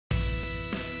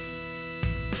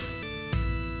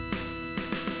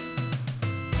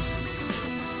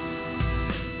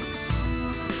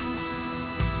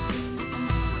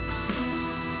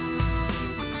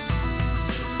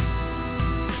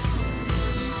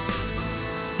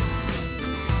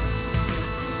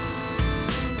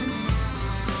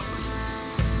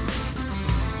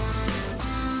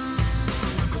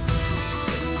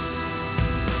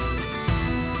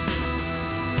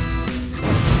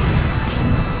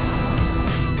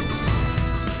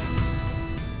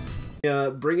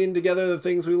bringing together the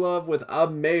things we love with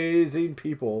amazing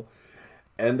people,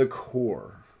 and the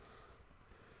core,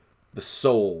 the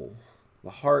soul, the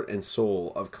heart and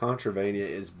soul of Contravania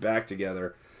is back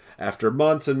together after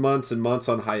months and months and months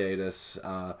on hiatus.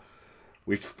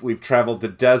 We've traveled the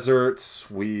deserts,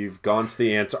 we've gone to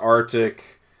the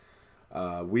Antarctic,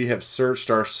 we have searched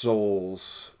our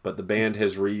souls, but the band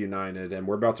has reunited, and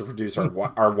we're about to produce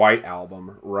our White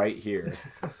album right here.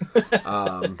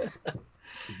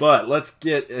 But let's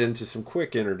get into some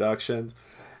quick introductions.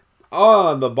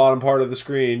 On the bottom part of the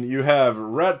screen, you have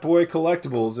Ratboy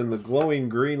Collectibles in the glowing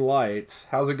green light.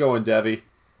 How's it going, Devi?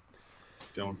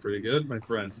 Going pretty good, my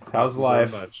friend. How's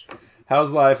life?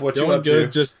 How's life? What you up to? To?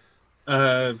 Just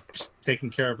taking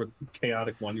care of a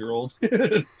chaotic 1-year-old.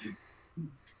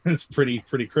 It's pretty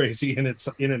crazy in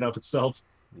and of itself.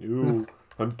 Ooh,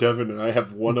 I'm Devin, and I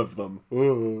have one of them.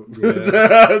 Ooh.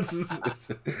 Yeah.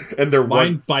 And they're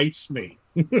mine bites me.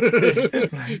 I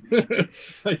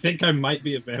think I might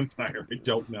be a vampire. I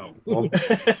don't know. Well,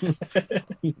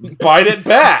 bite it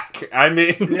back. I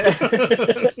mean,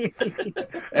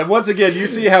 and once again, you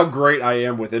see how great I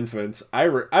am with infants.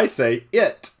 I say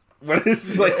it when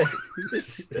it's like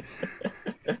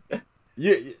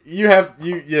you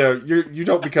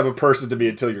don't become a person to me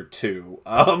until you're 2.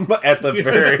 At the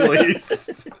very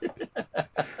least.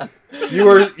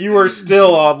 You were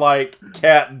still on like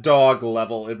cat dog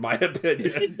level, in my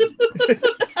opinion.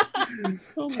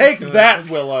 Take that,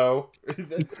 Willow.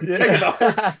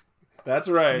 That's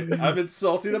right. I'm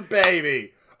insulting a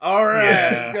baby. All right,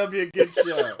 It's gonna be a good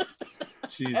show.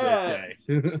 She's okay.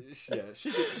 Yeah,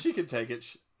 she can take it.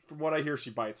 From what I hear, she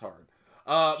bites hard.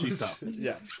 She's tough.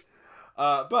 Yes.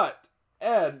 But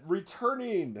Ed,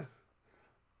 returning,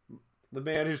 the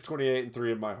man who's 28 and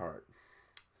 3 in my heart.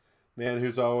 Man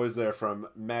who's always there from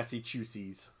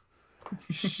Massachusetts.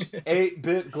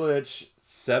 8-bit glitch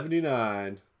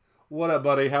 79. What up,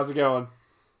 buddy? How's it going?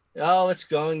 Oh, it's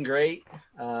going great.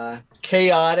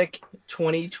 Chaotic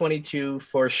 2022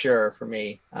 for sure for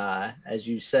me. As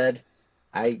you said,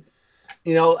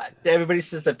 everybody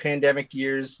says the pandemic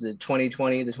years, the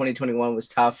 2020, the 2021 was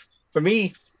tough. For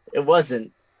me, it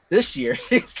wasn't. This year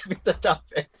seems to be the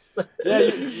toughest. Yeah,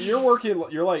 you're working.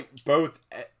 You're like both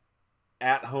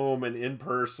at home and in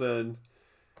person.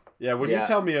 Yeah, when you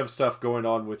tell me of stuff going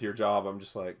on with your job, I'm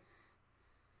just like,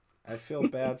 I feel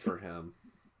bad for him.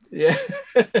 Yeah.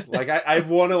 Like I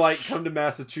want to like come to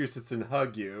Massachusetts and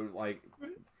hug you like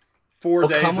 4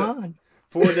 days. Come on.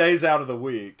 4 days out of the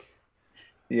week.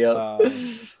 Yeah.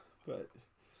 But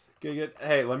good.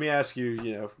 Hey, let me ask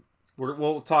you.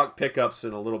 We'll talk pickups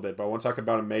in a little bit, but I want to talk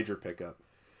about a major pickup.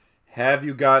 Have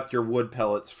you got your wood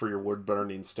pellets for your wood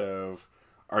burning stove?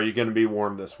 Are you going to be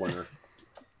warm this winter?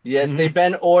 Yes, they've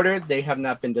been ordered. They have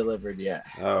not been delivered yet.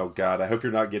 Oh, God. I hope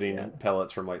you're not getting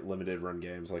pellets from, like, limited run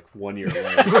games, like 1 year later.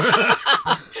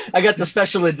 I got the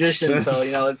special edition, so,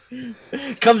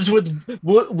 it comes with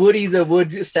Woody the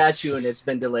wood statue, and it's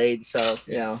been delayed, so,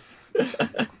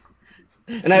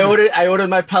 And I ordered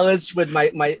my pellets with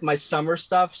my summer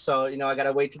stuff, so, I got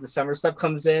to wait till the summer stuff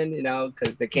comes in,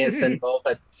 because they can't send both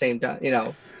at the same time,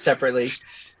 separately.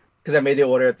 Because I made the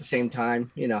order at the same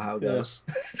time. You know how it goes.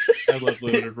 I love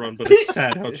limited run, but it's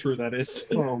sad how true that is.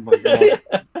 Oh my god.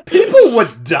 People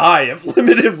would die if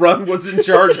limited run was in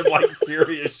charge of like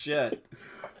serious shit.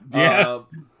 Yeah.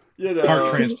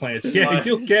 Heart transplants. Yeah,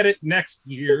 you'll get it next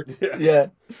year. Yeah.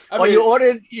 You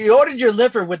ordered your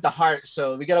liver with the heart,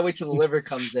 so we gotta wait till the liver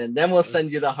comes in. Then we'll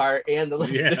send you the heart and the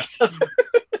liver. Yeah.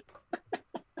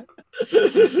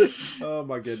 Oh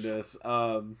my goodness.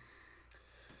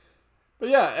 But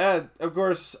yeah, and of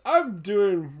course, I'm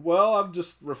doing well. I'm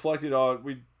just reflecting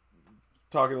on,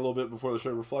 talking a little bit before the show,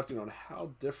 reflecting on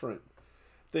how different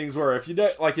things were. If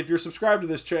you're subscribed to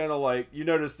this channel, like you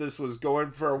noticed this was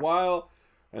going for a while,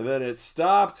 and then it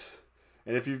stopped.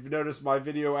 And if you've noticed, my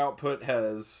video output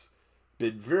has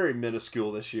been very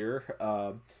minuscule this year,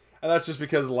 and that's just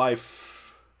because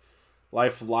life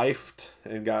lifed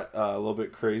and got a little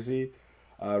bit crazy.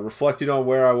 Reflecting on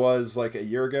where I was like a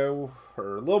year ago,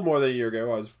 or a little more than a year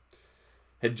ago, I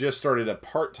had just started a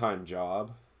part-time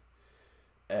job,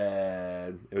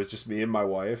 and it was just me and my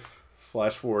wife.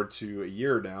 Flash forward to a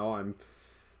year now, I'm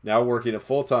now working a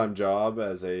full-time job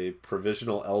as a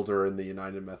provisional elder in the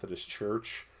United Methodist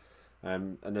Church.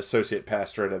 I'm an associate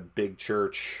pastor at a big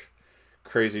church,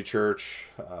 crazy church,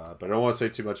 but I don't want to say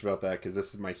too much about that because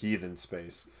this is my heathen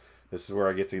space. This is where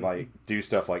I get to like do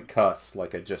stuff like cuss,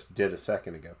 like I just did a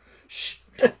second ago. Shh!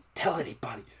 Don't tell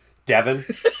anybody, Devin.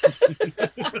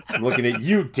 I'm looking at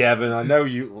you, Devin. I know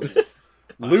you.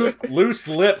 Loose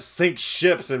lips sink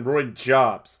ships and ruin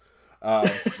jobs.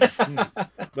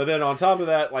 But then on top of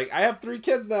that, like, I have 3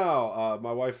 kids now.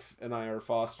 My wife and I are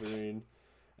fostering,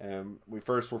 and we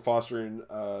first were fostering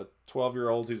a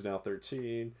 12-year-old who's now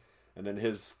 13, and then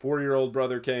his 4-year-old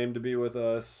brother came to be with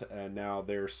us, and now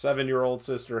their 7-year-old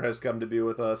sister has come to be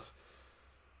with us.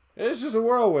 It's just a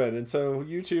whirlwind, and so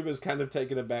YouTube has kind of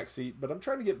taken a back seat, but I'm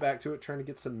trying to get back to it, trying to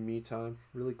get some me time,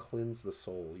 really cleanse the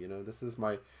soul, you know? This is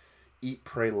my eat,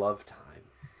 pray, love time.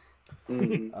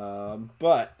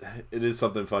 But it is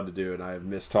something fun to do, and I have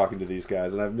missed talking to these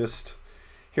guys, and I've missed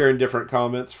hearing different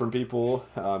comments from people.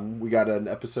 We got an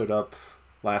episode up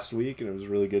last week, and it was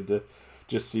really good to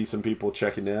just see some people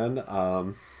checking in,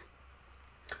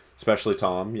 especially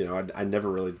Tom. You know, I never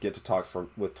really get to talk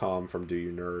with Tom from Do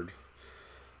You Nerd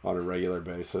on a regular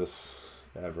basis,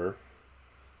 ever.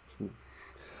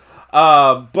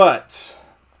 But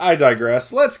I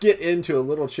digress. Let's get into a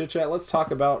little chit-chat. Let's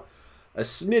talk about a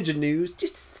smidge of news,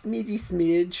 just a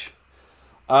smidge.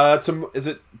 Is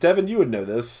it, Devin, you would know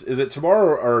this. Is it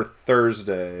tomorrow or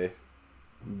Thursday?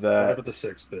 Whatever the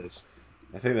 6th is.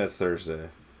 I think that's Thursday.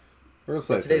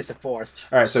 Today's the 4th.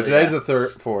 All right, so today's the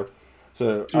 4th.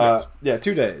 So,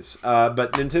 2 days.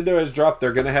 But Nintendo has dropped.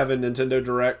 They're going to have a Nintendo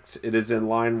Direct. It is in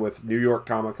line with New York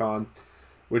Comic Con,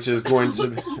 which is going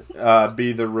to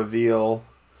be the reveal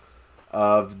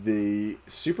of the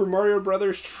Super Mario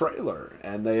Brothers trailer,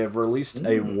 and they have released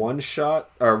a one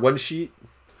sheet,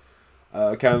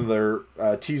 kind of their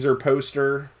teaser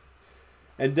poster.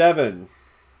 And Devin,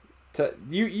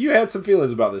 you had some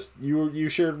feelings about this. You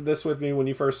shared this with me when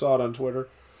you first saw it on Twitter.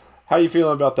 How you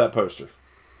feeling about that poster?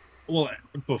 Well,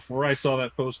 before I saw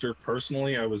that poster,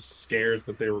 personally, I was scared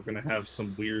that they were going to have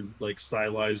some weird, like,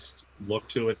 stylized look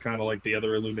to it, kind of like the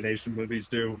other Illumination movies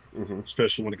do,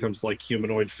 especially when it comes to, like,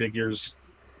 humanoid figures.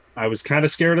 I was kind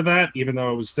of scared of that, even though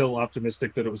I was still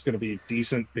optimistic that it was going to be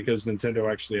decent, because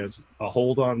Nintendo actually has a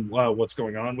hold on what's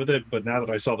going on with it. But now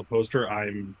that I saw the poster,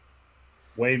 I'm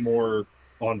way more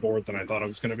on board than I thought I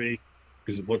was going to be,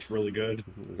 because it looks really good.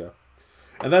 Okay.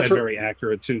 And that's very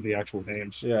accurate to the actual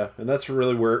games. Yeah, and that's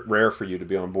really rare for you to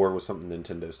be on board with something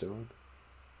Nintendo's doing.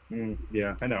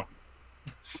 Yeah, I know.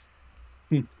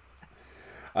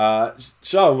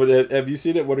 Sean, have you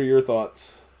seen it? What are your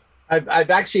thoughts?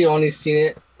 I've actually only seen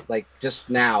it like just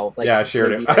now. Like, yeah, I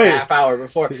shared it a half hour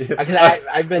before, because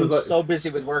I've been so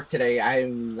busy with work today. I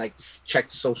haven't like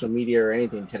checked social media or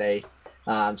anything today.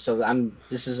 So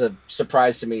this is a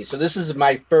surprise to me. So this is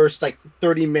my first like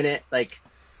 30-minute like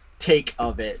take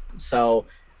of it. So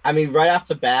I mean, right off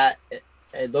the bat,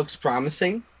 it looks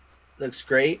promising. Looks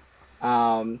great.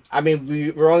 I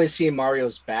mean, we're only seeing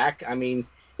Mario's back. I mean,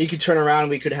 he could turn around.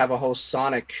 We could have a whole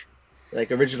Sonic,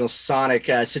 like original Sonic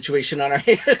situation on our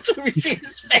hands where we see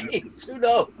his face. Who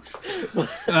knows?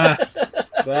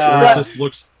 It just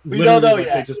looks literally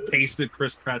like they just pasted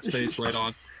Chris Pratt's face right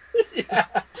on. Yeah.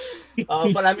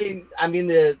 But I mean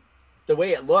the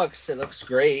way it looks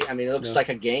great. I mean, it looks like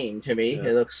a game to me.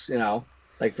 It looks,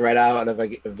 like right out of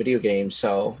a video game.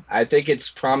 So I think it's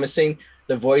promising.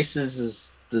 The voices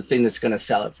is the thing that's going to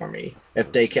sell it for me.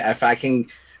 If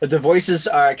the voices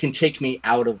can take me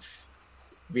out of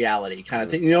reality kind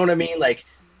of thing. You know what I mean? Like,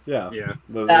 yeah.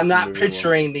 I'm not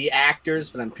picturing the actors,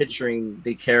 but I'm picturing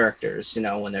the characters,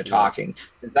 when they're talking.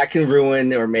 Because that can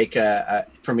ruin or make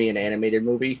for me an animated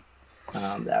movie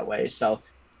that way. So,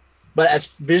 but as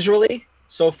visually,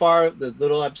 so far, the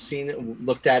little I've seen it,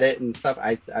 looked at it and stuff,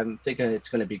 I'm thinking it's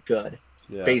going to be good.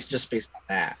 Based on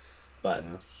that. But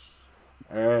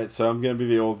all right, so I'm going to be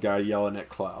the old guy yelling at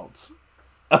clouds.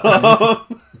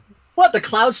 What? The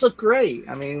clouds look great.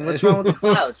 I mean, what's wrong with the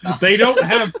clouds? They don't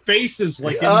have faces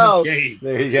like in the game.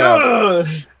 There you go.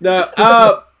 No,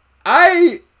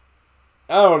 I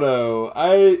don't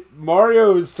know.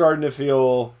 Mario is starting to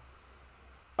feel,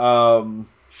 to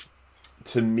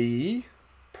me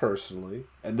personally,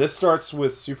 and this starts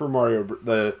with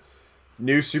the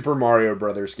new Super Mario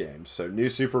Brothers games. So New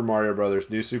Super Mario Brothers,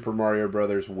 New Super Mario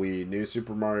Brothers Wii, New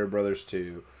Super Mario Brothers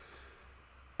 2.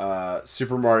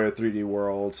 Super Mario 3D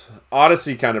World.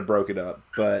 Odyssey kind of broke it up,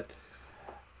 but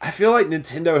I feel like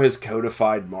Nintendo has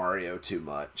codified Mario too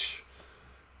much.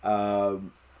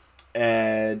 And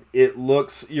it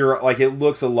looks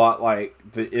a lot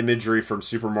like the imagery from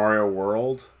Super Mario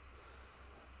World.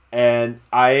 And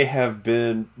I have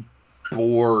been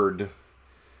bored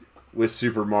with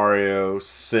Super Mario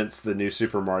since the new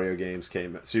Super Mario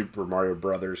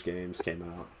Brothers games came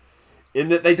out. In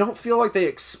that they don't feel like they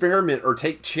experiment or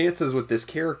take chances with this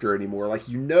character anymore. Like,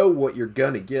 what you're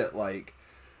gonna get, like,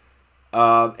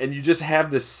 and you just have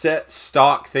this set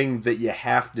stock thing that you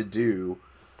have to do.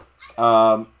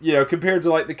 Compared to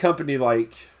like the company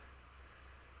like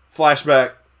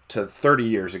Flashback to 30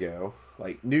 years ago.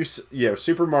 Like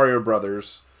Super Mario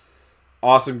Brothers,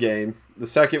 awesome game. The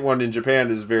second one in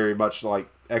Japan is very much like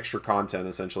extra content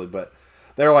essentially, but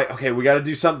they're like, okay, we got to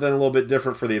do something a little bit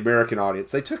different for the American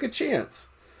audience. They took a chance.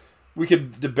 We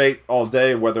could debate all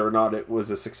day whether or not it was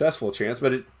a successful chance,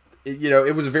 but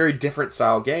it was a very different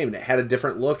style game, and it had a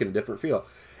different look and a different feel.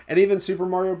 And even Super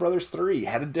Mario Brothers 3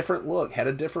 had a different look, had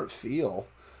a different feel.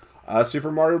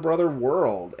 Super Mario Brother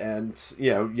World, and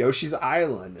Yoshi's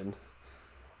Island,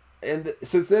 and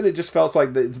since then it just felt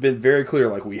like it's been very clear,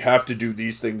 like, we have to do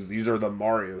these things. These are the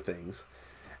Mario things.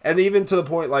 And even to the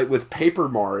point, like with Paper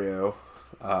Mario,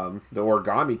 the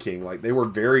Origami King, like, they were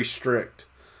very strict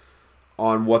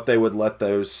on what they would let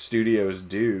those studios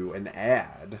do and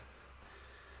add,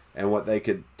 and what they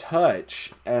could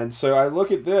touch. And so I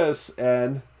look at this,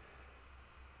 and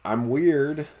I'm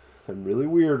weird. I'm really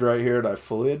weird right here, and I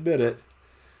fully admit it.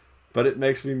 But it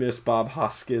makes me miss Bob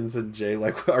Hoskins and John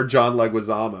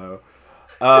Leguizamo,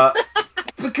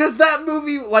 because that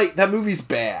movie's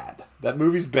bad. That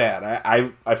movie's bad.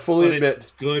 I fully admit.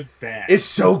 It's good bad. It's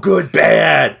so good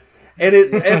bad, and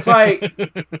it's like,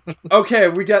 okay,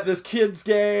 we got this kid's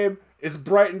game. It's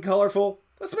bright and colorful.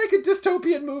 Let's make a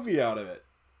dystopian movie out of it.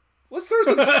 Let's throw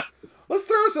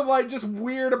some like just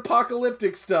weird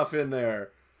apocalyptic stuff in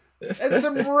there, and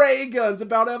some ray guns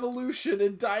about evolution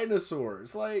and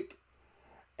dinosaurs, like.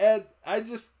 And I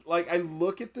just, like, I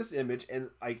look at this image,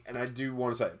 and I do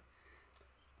want to say,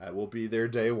 I will be there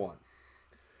day one.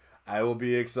 I will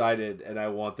be excited, and I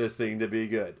want this thing to be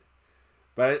good.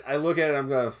 But I look at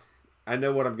it, I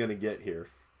know what I'm going to get here.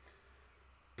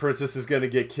 Princess is going to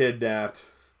get kidnapped.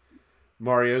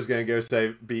 Mario's going to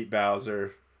go beat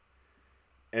Bowser.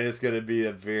 And it's going to be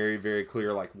a very, very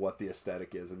clear, like, what the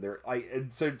aesthetic is. And they're, like,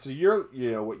 and so to your,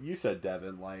 what you said,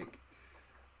 Devin, like,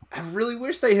 I really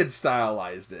wish they had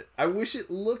stylized it. I wish it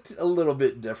looked a little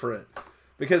bit different.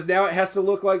 Because now it has to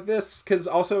look like this. Because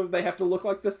also they have to look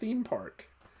like the theme park.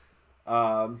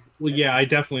 Well, yeah, I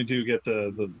definitely do get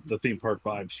the theme park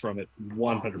vibes from it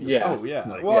 100%. Yeah. Oh, yeah.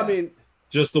 Like, well, yeah. I mean...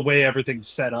 just the way everything's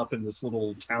set up in this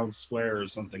little town square or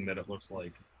something that it looks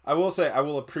like. I will say, I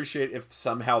will appreciate if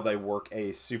somehow they work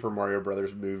a Super Mario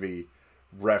Brothers movie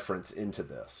reference into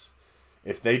this.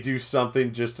 If they do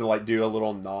something just to like do a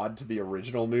little nod to the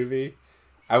original movie,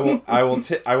 I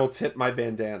will tip my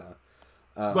bandana.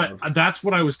 But that's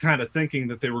what I was kind of thinking,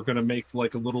 that they were going to make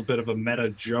like a little bit of a meta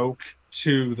joke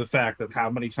to the fact that how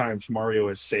many times Mario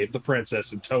has saved the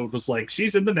princess, and Toad was like,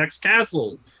 she's in the next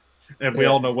castle. And we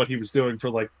all know what he was doing for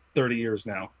like 30 years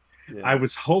now. Yeah. I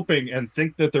was hoping and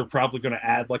think that they're probably going to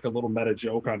add like a little meta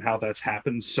joke on how that's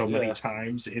happened so many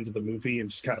times into the movie and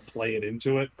just kind of play it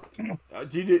into it.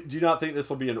 Do you not think this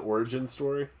will be an origin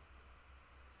story?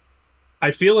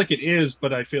 I feel like it is,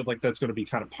 but I feel like that's going to be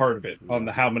kind of part of it on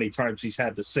the how many times he's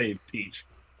had to save Peach.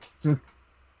 I'm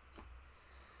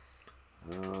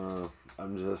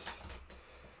just...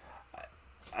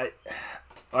 I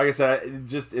like I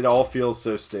said, it all feels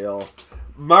so stale.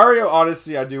 Mario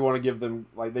Odyssey, I do want to give them,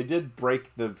 like, they did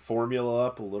break the formula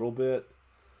up a little bit,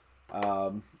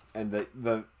 and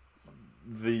the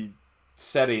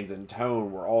settings and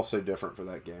tone were also different for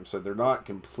that game, so they're not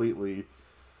completely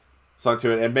sunk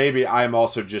to it. And maybe I'm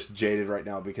also just jaded right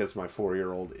now because my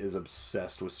 4-year-old is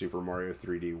obsessed with Super Mario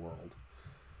 3D World.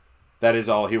 That is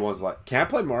all he wants. Like, can't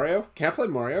play Mario? Can't play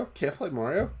Mario? Can't play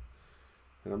Mario?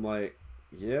 And I'm like,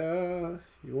 yeah,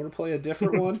 you want to play a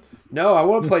different one? No, I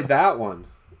want to play that one,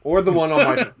 or the one on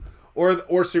my, or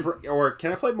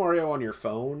can I play Mario on your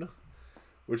phone?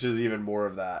 Which is even more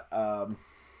of that.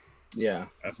 Yeah,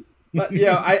 but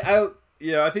yeah, I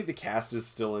think the cast is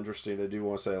still interesting. I do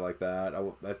want to say it like that.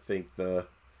 I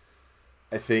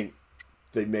think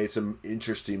they made some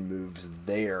interesting moves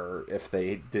there. If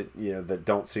they did, that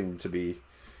don't seem to be,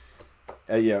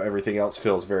 everything else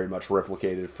feels very much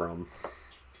replicated from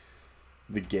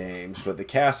the games, but the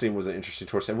casting was an interesting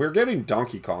choice. And we're getting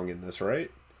Donkey Kong in this,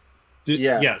 right?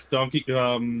 Yes, Donkey.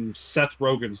 Seth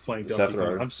Rogen's playing Donkey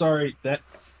Kong. I'm sorry that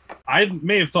I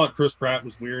may have thought Chris Pratt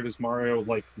was weird as Mario,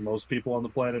 like most people on the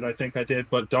planet. I think I did,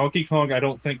 but Donkey Kong, I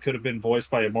don't think could have been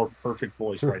voiced by a more perfect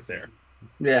voice right there.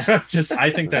 Yeah,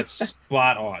 I think that's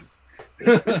spot on.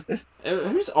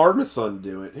 Who's Armisen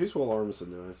doing? Who's Will Armisen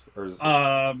doing? Or is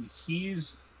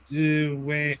he's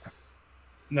doing.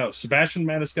 No, Sebastian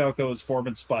Maniscalco is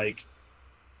Foreman Spike.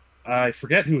 I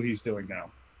forget who he's doing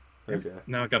now. Okay.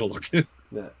 Now I gotta look.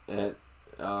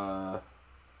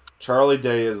 Charlie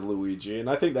Day is Luigi, and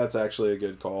I think that's actually a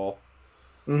good call.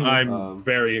 Mm-hmm. I'm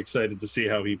very excited to see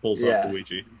how he pulls off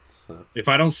Luigi. So. If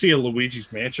I don't see a Luigi's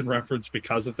Mansion reference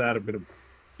because of that, I'm gonna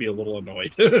be a little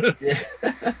annoyed. Yeah.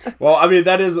 Well, I mean,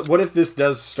 that is. What if this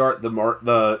does start the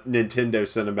Nintendo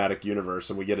cinematic universe,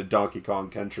 and we get a Donkey Kong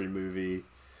Country movie?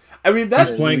 I mean, that's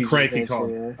He's playing Luigi's Cranky Mansion,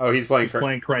 Kong. yeah. Oh, he's playing. He's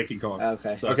playing Cranky Kong.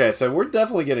 Okay. Okay, so we're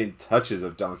definitely getting touches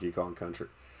of Donkey Kong Country.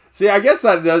 See, I guess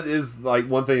is like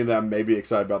one thing that I'm maybe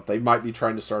excited about. They might be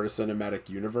trying to start a cinematic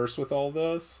universe with all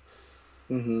this.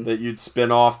 Mm-hmm. That you'd spin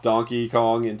off Donkey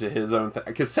Kong into his own thing.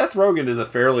 Because Seth Rogen is a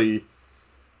fairly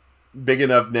big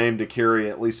enough name to carry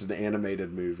at least an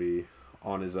animated movie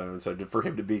on his own. So for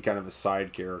him to be kind of a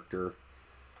side character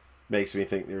makes me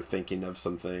think they're thinking of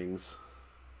some things.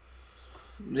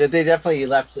 Yeah, they definitely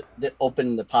left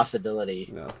open the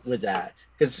possibility Yeah. with that.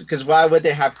 Because why would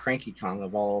they have Cranky Kong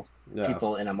of all Yeah.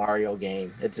 people in a Mario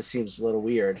game? It just seems a little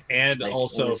weird. And like,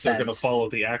 also, in a if they're going to sense. follow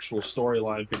the actual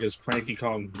storyline, because Cranky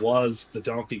Kong was the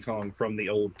Donkey Kong from the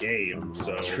old game.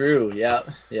 So True. Yeah.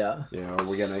 Yeah. You know,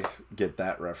 we're going to get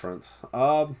that reference.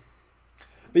 But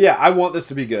yeah, I want this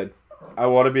to be good. I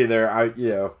want to be there.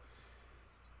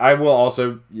 I will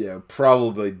also,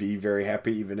 probably be very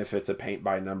happy, even if it's a paint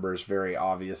by numbers, very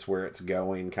obvious where it's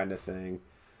going kind of thing.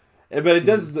 But it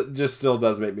just still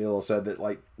does make me a little sad that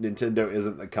like Nintendo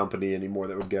isn't the company anymore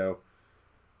that would go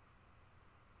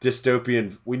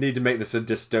dystopian. We need to make this a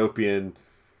dystopian,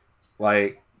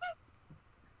 like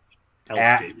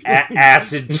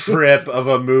acid trip of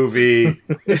a movie.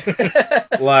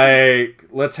 Like,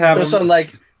 let's have There's some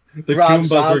like the Rob Goombas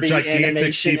Zombie are gigantic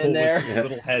animation people in there. with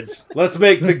little heads. Let's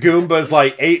make the Goombas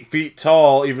like 8 feet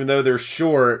tall, even though they're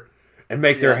short, and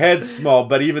make their heads small.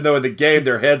 But even though in the game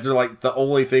their heads are like the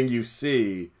only thing you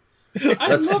see.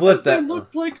 Let's flip that. They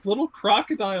looked like little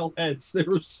crocodile heads. They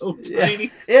were so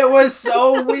tiny. It was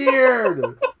so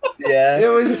weird. Yeah. It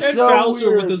was And so Bowser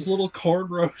weird. with his little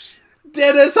cornrows.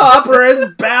 Dennis Hopper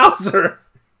as Bowser.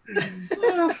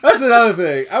 That's another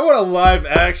thing. I want a live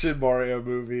action Mario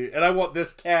movie, and I want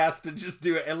this cast to just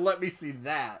do it and let me see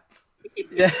that.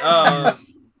 Yeah.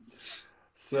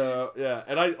 So yeah,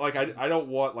 and I don't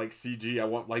want like CG. I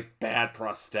want like bad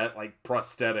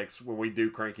prosthetics when we do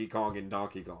Cranky Kong and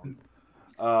Donkey Kong.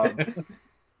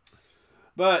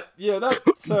 But yeah,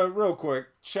 so real quick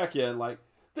check in. Like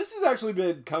this has actually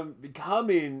been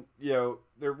becoming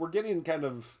we're getting kind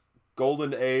of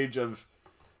golden age of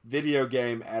video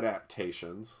game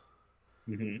adaptations,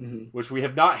 which we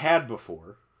have not had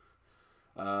before.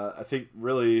 I think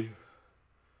really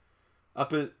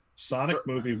Sonic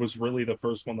movie was really the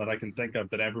first one that I can think of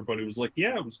that everybody was like,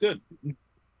 yeah, it was good.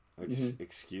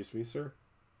 Excuse me, sir?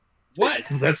 What?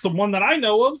 That's the one that I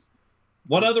know of.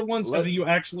 What other ones have you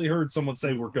actually heard someone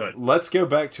say were good? Let's go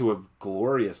back to a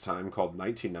glorious time called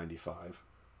 1995.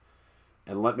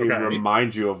 And let me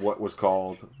remind you of what was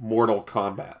called Mortal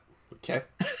Kombat. Okay?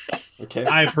 Okay.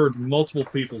 I've heard multiple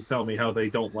people tell me how they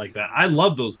don't like that. I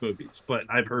love those movies, but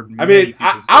I've heard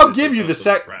I'll give you the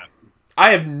second.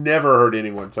 I have never heard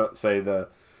anyone say the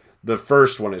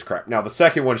first one is crap. Now, the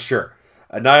second one, sure.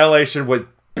 Annihilation was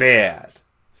bad.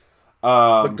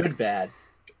 But good bad.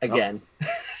 Again.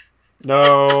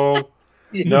 No.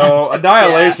 No.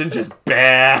 Annihilation just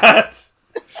bad.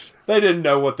 They didn't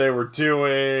know what they were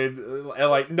doing. And,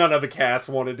 like, none of the cast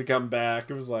wanted to come back.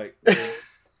 It was like...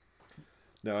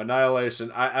 No,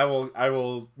 Annihilation. I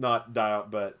will not die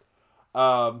out, but...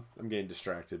 I'm getting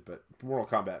distracted, but Mortal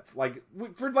Kombat. Like,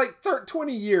 for like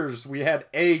 20 years, we had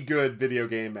a good video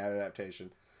game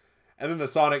adaptation. And then the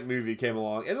Sonic movie came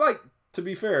along. And, like, to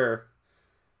be fair,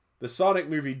 the Sonic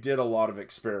movie did a lot of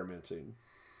experimenting.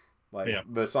 Like,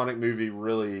 the Sonic movie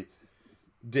really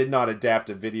did not adapt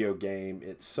a video game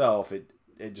itself. It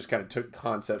just kind of took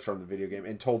concepts from the video game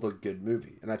and told a good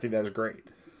movie. And I think that was great.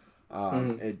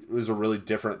 It was a really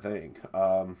different thing.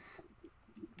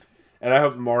 And I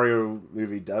hope the Mario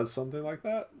movie does something like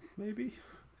that, maybe.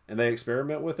 And they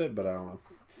experiment with it, but I don't know.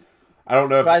 I don't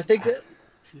know if... But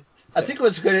I think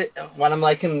what's good, what I'm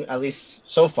liking, at least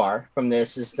so far from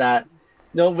this, is that,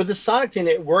 with the Sonic thing,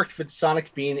 it worked with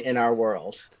Sonic being in our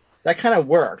world. That kind of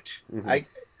worked.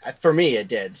 For me, it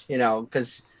did,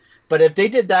 but if they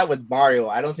did that with Mario,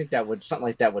 I don't think something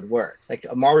like that would work. Like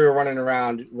a Mario running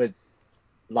around with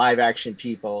live action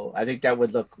people, I think that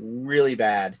would look really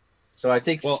bad. So I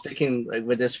think sticking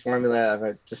with this formula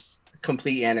of just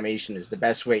complete animation is the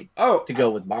best way to go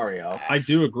with Mario. I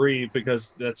do agree,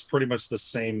 because that's pretty much the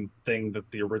same thing that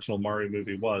the original Mario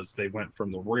movie was. They went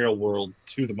from the real world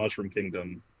to the Mushroom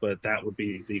Kingdom, but that would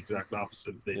be the exact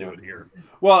opposite if they do it here.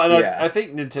 Well, and I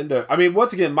think Nintendo... I mean,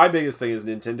 once again, my biggest thing is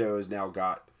Nintendo has now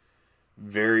got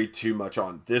very too much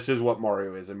on. This is what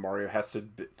Mario is, and Mario has to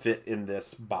fit in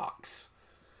this box.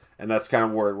 And that's kind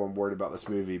of where I'm worried about this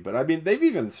movie. But, I mean, they've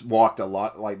even walked a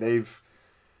lot. Like, they've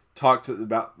talked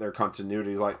about their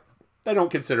continuities. Like, they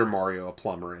don't consider Mario a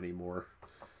plumber anymore.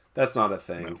 That's not a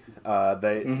thing.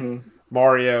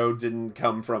 Mario didn't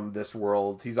come from this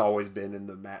world. He's always been in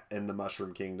the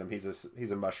Mushroom Kingdom.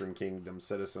 He's a Mushroom Kingdom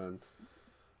citizen.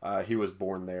 He was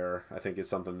born there. I think it's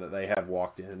something that they have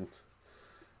walked in,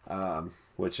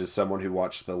 which is someone who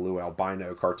watched the Lou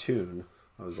Albino cartoon.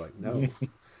 I was like, no,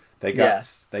 they got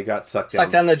sucked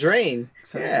down the drain.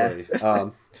 Exactly. Yeah.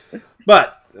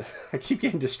 But I keep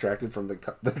getting distracted from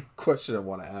the question I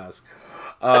want to ask,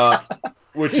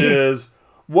 which is,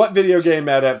 what video game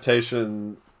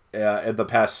adaptation in the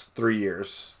past 3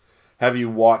 years have you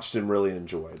watched and really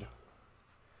enjoyed?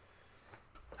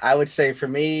 I would say for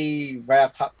me, right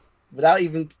off top,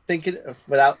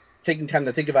 without taking time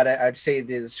to think about it, I'd say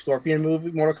the Scorpion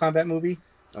movie, Mortal Kombat movie.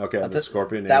 Okay, the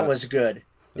Scorpion. That was good.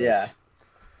 Yes. Yeah,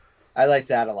 I like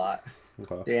that a lot.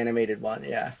 Okay. The animated one,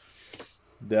 yeah.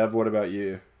 Dev, what about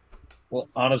you? Well,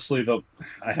 honestly, though,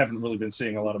 I haven't really been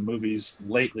seeing a lot of movies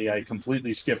lately. I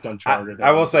completely skipped Uncharted.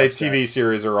 I will say TV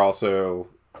series are also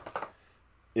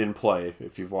in play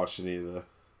if you've watched any of the...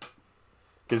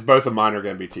 Because both of mine are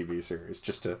going to be TV series.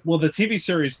 Well, the TV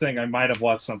series thing, I might have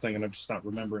watched something and I'm just not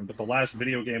remembering. But the last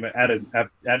video game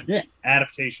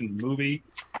adaptation movie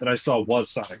that I saw was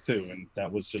Sonic 2, and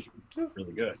that was just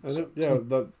really good. Yeah,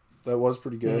 that was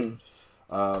pretty good.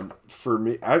 For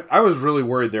me, I was really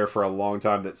worried there for a long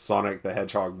time that Sonic the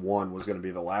Hedgehog 1 was going to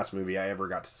be the last movie I ever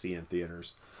got to see in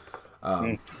theaters.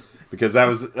 Because that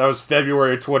was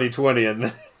February 2020,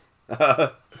 and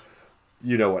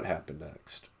you know what happened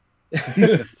next.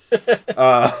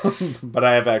 But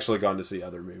I have actually gone to see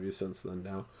other movies since then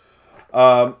now.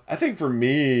 I think for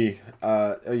me,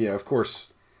 of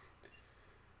course,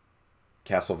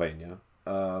 Castlevania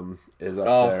is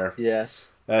up there. Yes.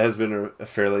 That has been a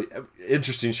fairly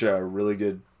interesting show. Really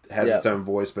good, has its own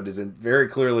voice, but is very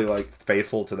clearly like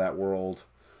faithful to that world.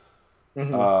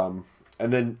 Mm-hmm.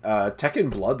 And then Tekken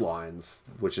Bloodlines,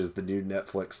 which is the new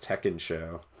Netflix Tekken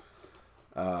show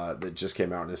that just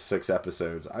came out in its 6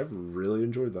 episodes. I really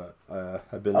enjoyed that.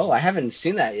 I haven't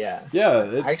seen that yet.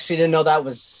 Yeah, I actually didn't know that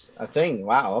was a thing.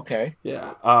 Wow. Okay.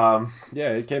 Yeah.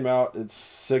 It came out. It's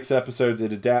 6 episodes.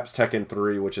 It adapts Tekken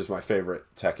 3, which is my favorite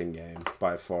Tekken game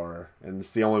by far, and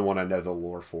it's the only one I know the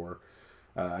lore for.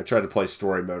 I tried to play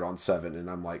story mode on 7, and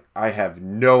I'm like, I have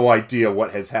no idea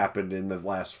what has happened in the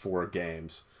last 4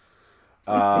 games.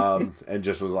 And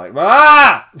just was like,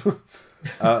 why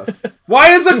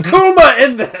is Akuma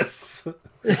in this?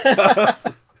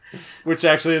 Which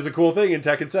actually is a cool thing. In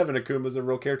Tekken 7, Akuma's a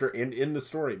real character in the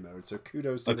story mode. So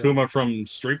kudos to Akuma from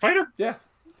Street Fighter? Yeah.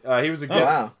 He was a guest.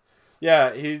 Wow.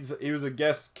 Yeah, he was a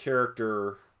guest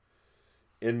character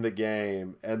in the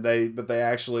game, and they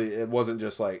actually, it wasn't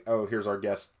just like, oh, here's our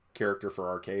guest character for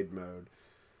arcade mode.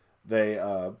 They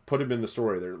put him in the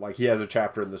story. There, like, he has a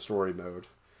chapter in the story mode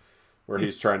where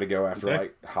he's trying to go after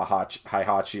like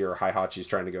Heihachi, or Heihachi's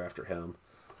trying to go after him.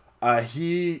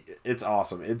 It's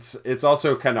awesome. It's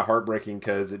also kind of heartbreaking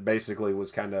because it basically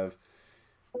was kind of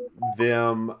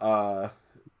them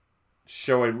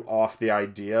showing off the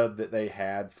idea that they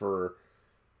had for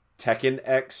Tekken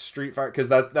X Street Fighter, because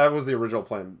that was the original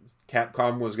plan.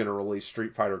 Capcom was going to release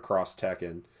Street Fighter Cross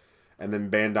Tekken, and then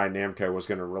Bandai Namco was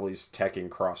going to release Tekken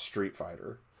Cross Street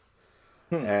Fighter.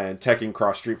 And Tekken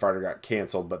Cross Street Fighter got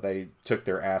canceled, but they took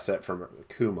their asset from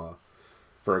Akuma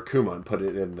and put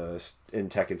it in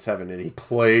Tekken 7, and he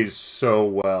plays so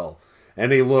well,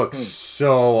 and he looks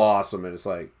so awesome, and it's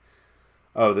like,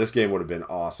 oh, this game would have been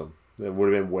awesome. It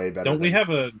would have been way better. Don't we have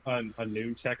a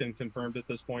new Tekken confirmed at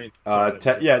this point? No,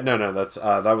 that's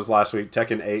that was last week.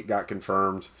 Tekken 8 got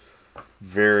confirmed.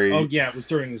 It was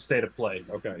during the State of Play.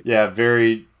 Okay. Yeah,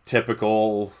 very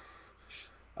typical.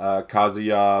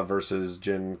 Kazuya versus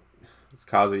Jin. It's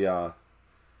Kazuya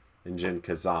and Jin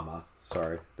Kazama.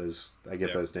 Sorry, those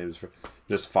names for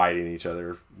just fighting each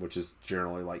other, which is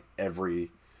generally like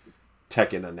every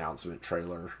Tekken announcement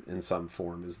trailer in some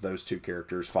form is those two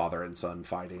characters, father and son,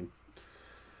 fighting.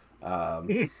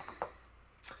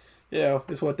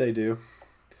 It's what they do.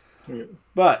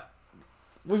 But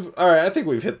I think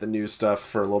we've hit the news stuff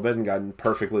for a little bit and gotten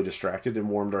perfectly distracted and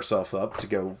warmed ourselves up to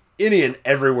go any and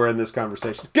everywhere in this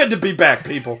conversation. Good to be back,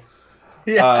 people.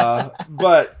 So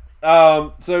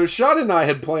Sean and I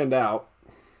had planned out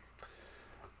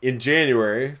in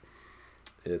January,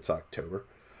 it's October,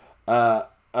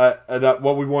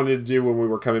 what we wanted to do when we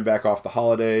were coming back off the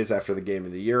holidays after the Game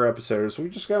of the Year episodes. We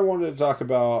just kind of wanted to talk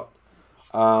about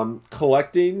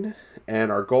collecting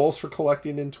and our goals for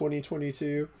collecting in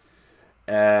 2022,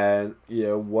 and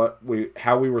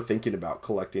how we were thinking about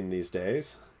collecting these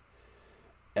days,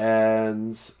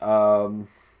 and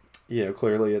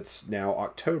clearly it's now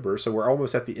October, so we're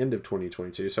almost at the end of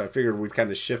 2022. So I figured we'd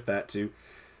kind of shift that to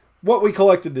what we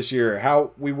collected this year,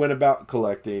 how we went about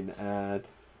collecting, and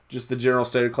just the general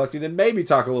state of collecting, and maybe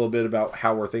talk a little bit about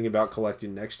how we're thinking about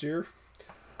collecting next year.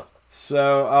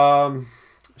 So,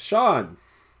 Sean,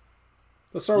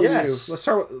 let's start with you.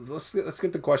 Let's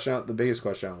get the question out, the biggest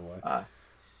question out of the way.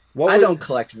 I don't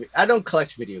collect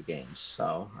video games,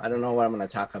 so I don't know what I'm going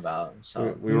to talk about.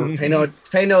 So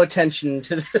pay no attention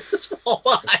to this.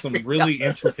 Some really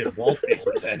intricate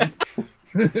wallpaper then.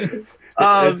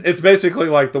 It's basically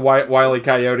like the Wile E.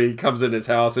 Coyote comes in his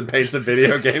house and paints a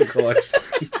video game collection.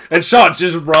 And Sean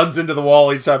just runs into the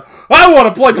wall each time. I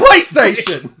want to play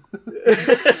PlayStation!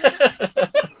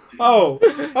 Oh,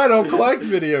 I don't collect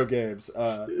video games.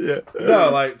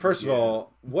 No, first of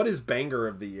all, what is banger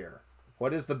of the year?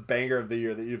 What is the banger of the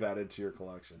year that you've added to your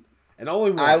collection? And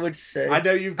only one. I would say. I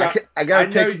know you've got. I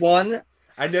gotta pick one.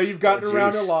 I know you've gotten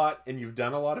around a lot, and you've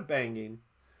done a lot of banging.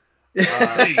 But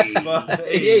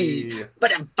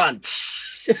I'm fun.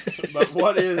 But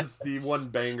what is the one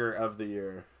banger of the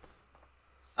year?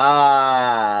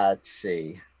 Let's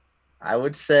see. I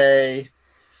would say.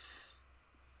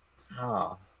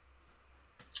 Oh.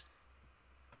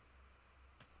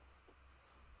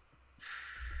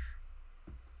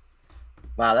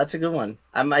 Wow, that's a good one.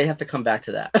 I might have to come back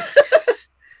to that.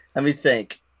 Let me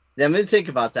think. Let me think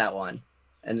about that one,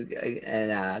 and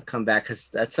come back, because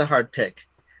that's a hard pick.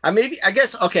 I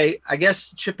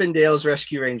guess Chip 'n Dale's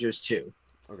Rescue Rangers 2.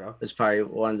 Okay. Is probably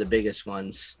one of the biggest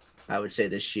ones I would say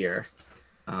this year.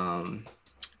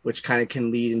 Which kind of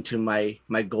can lead into my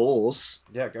goals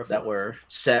that were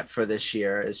set for this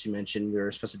year. As you mentioned, we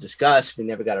were supposed to discuss. We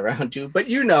never got around to, but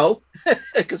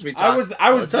because we talked.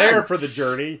 I was there for the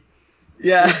journey.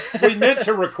 Yeah. We meant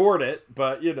to record it,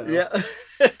 but Yeah.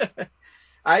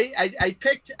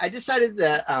 I decided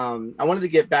that I wanted to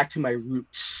get back to my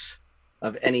roots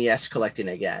of NES collecting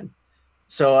again.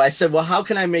 So I said, well, how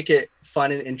can I make it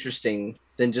fun and interesting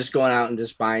than just going out and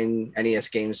just buying NES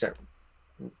games that,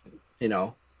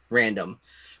 random.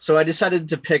 So I decided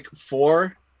to pick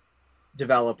 4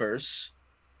 developers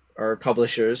or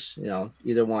publishers,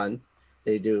 either one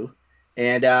they do,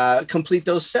 and complete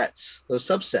those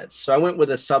subsets. So I went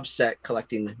with a subset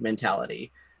collecting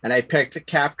mentality, and I picked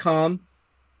Capcom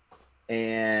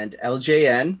and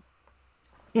LJN,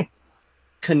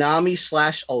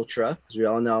 Konami / Ultra, as we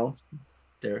all know,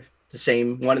 they're the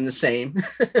same, one and the same,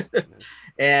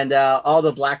 and all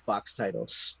the black box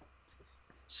titles.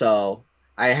 So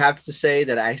I have to say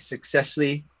that I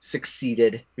successfully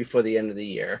succeeded before the end of the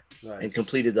year and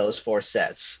completed those 4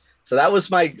 sets. So that was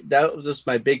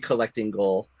my big collecting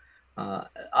goal.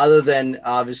 Other than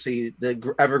obviously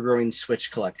the ever-growing Switch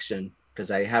collection,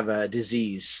 because I have a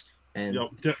disease. And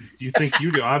do you think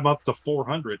you do? I'm up to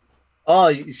 400. Oh,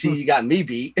 you see, you got me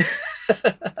beat.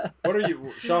 What are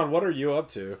you, Sean? What are you up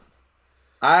to?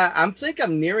 I'm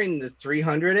nearing the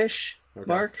 300-ish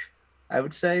mark. I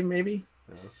would say maybe.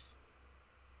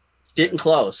 Getting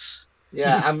close.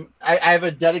 Yeah, I have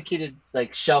a dedicated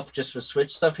shelf just for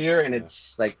Switch stuff here, and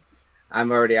it's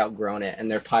I'm already outgrown it, and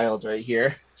they're piled right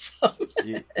here. So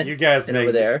you guys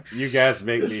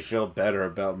make me feel better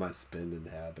about my spending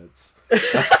habits.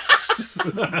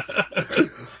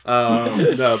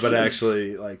 No, but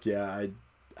actually, I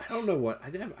don't know what I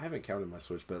haven't counted my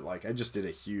Switch, but I just did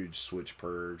a huge Switch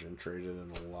purge and traded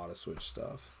in a lot of Switch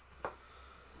stuff.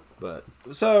 But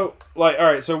so all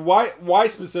right, so why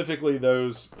specifically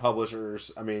those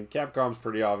publishers? I mean, Capcom's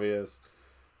pretty obvious.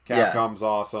 Capcom's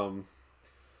awesome.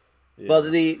 Yeah. Well,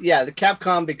 the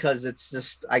Capcom, because it's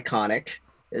just iconic.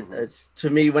 It's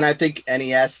to me, when I think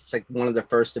NES, it's one of the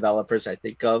first developers I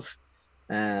think of,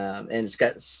 and it's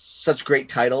got such great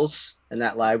titles in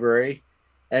that library.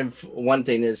 And one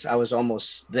thing is, I was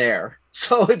almost there,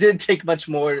 so it didn't take much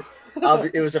more.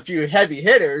 It was a few heavy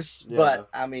hitters, but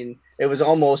I mean, it was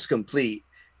almost complete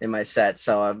in my set.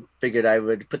 So I figured I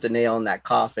would put the nail in that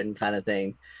coffin kind of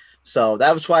thing. So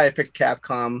that was why I picked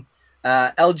Capcom.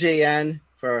 LJN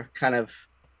for kind of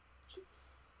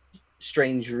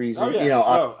strange reason,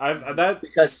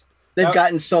 because they've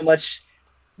gotten so much,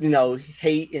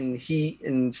 hate and heat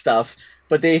and stuff.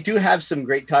 But they do have some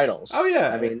great titles. Oh yeah,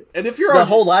 I mean, and if you're the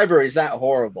whole library is not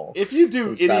horrible. If you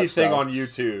do anything on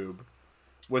YouTube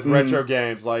with retro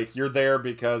games, you're there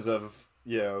because of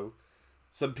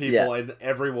some people and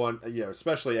everyone,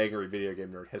 especially Angry Video Game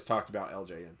Nerd has talked about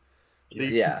LJN.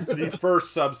 The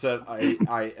first subset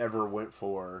I ever went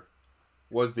for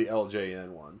was the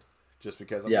LJN one, just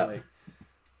because I'm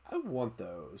I want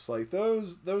those.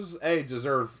 Those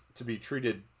deserve to be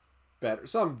treated better.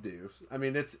 Some do. I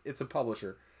mean, it's a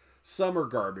publisher. Some are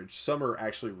garbage. Some are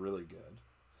actually really good.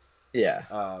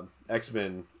 Yeah.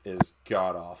 X-Men is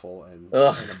god awful and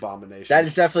Ugh. an abomination. That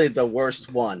is definitely the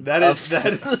worst one. That is.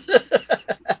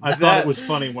 I thought it was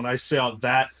funny when I saw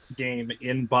that game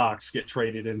in box get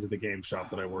traded into the game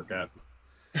shop that I work at.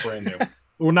 Brand new.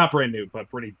 Well, not brand new, but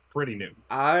pretty new.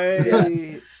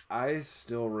 I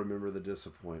still remember the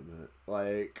disappointment.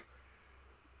 Like,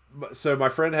 so my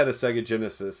friend had a Sega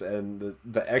Genesis, and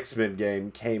the X-Men game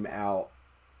came out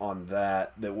on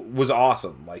that was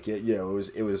awesome. Like it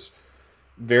was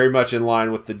very much in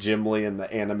line with the Gimli and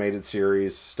the animated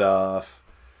series stuff.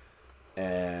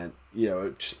 And,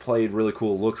 it just played really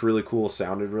cool, looked really cool,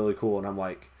 sounded really cool. And I'm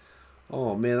like,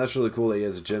 oh, man, that's really cool that he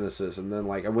has a Genesis. And then,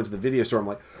 like, I went to the video store. I'm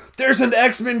like, there's an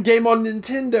X-Men game on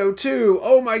Nintendo, too.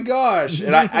 Oh, my gosh.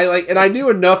 And I knew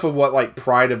enough of what, like,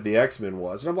 Pride of the X-Men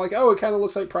was. And I'm like, oh, it kind of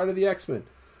looks like Pride of the X-Men.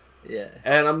 Yeah.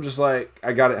 And I'm just like,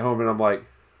 I got it home, and I'm like,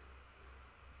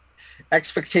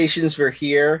 expectations were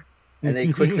here, and they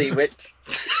quickly went.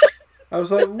 I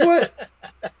was like, what?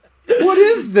 What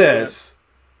is this?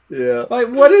 Yeah. Like,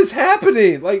 what is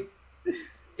happening? Like,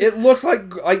 it looked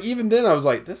like even then I was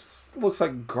like, this looks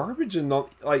like garbage, and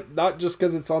not just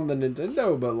because it's on the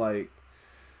Nintendo, but like,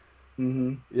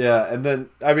 yeah. And then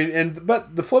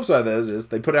but the flip side of that is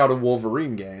they put out a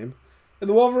Wolverine game, and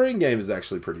the Wolverine game is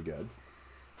actually pretty good.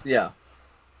 Yeah.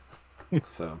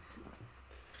 So.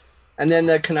 And then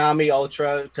the Konami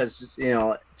Ultra, because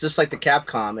just like the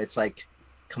Capcom, it's like,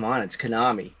 come on, it's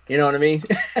Konami. You know what I mean?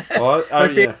 Well, My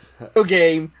favorite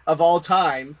game of all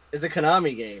time is a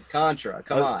Konami game, Contra.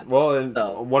 Come on. Well, and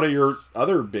one of your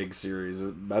other big series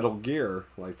is Metal Gear.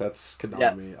 Like, that's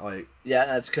Konami. Yeah. Like, yeah,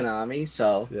 that's Konami.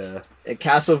 So yeah, and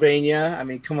Castlevania. I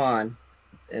mean, come on.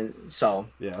 And so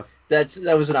yeah, that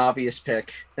was an obvious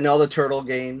pick. And all the Turtle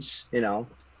games, and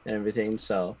everything.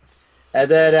 So, and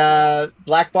then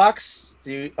Black Box,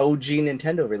 the OG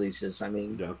Nintendo releases. I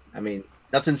mean,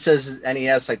 nothing says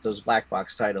NES like those Black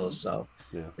Box titles. So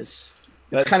yeah, it's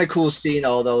kind of cool seeing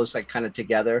all those like kind of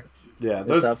together. Yeah,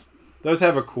 those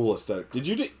have a cool aesthetic. Did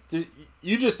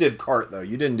you just did cart though?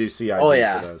 You didn't do CID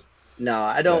for those. No,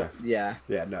 I don't. Yeah.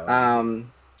 Yeah, no.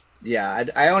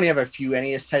 I only have a few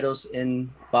NES titles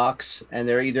in box, and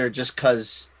they're either just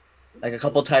because, like a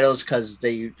couple titles, because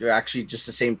they're actually just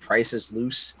the same price as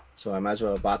loose, so I might as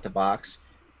well have bought the box,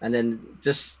 and then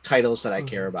just titles that I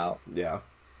care about. Yeah.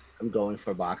 I'm going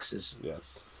for boxes. Yeah.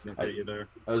 I get you there.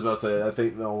 I was about to say, I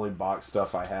think the only box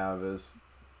stuff I have is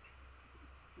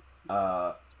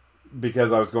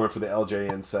because I was going for the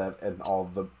LJN set and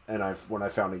when I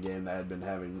found a game that had been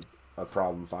having a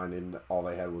problem finding, all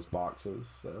they had was boxes,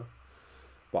 so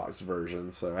box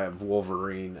versions. So I have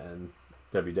Wolverine and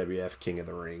WWF King of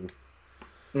the Ring,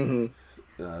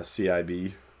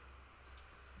 CIB.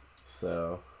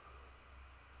 So,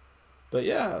 but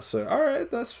yeah, so all right,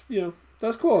 that's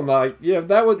that's cool. And like,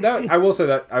 that I will say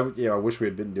that I wish we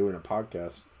had been doing a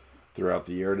podcast throughout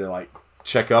the year to like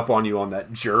check up on you on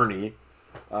that journey.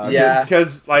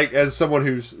 Because like as someone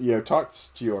who's talks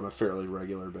to you on a fairly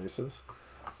regular basis,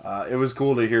 it was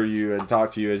cool to hear you and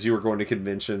talk to you as you were going to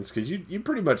conventions, because you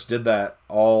pretty much did that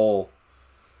all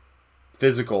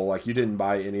physical. Like, you didn't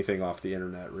buy anything off the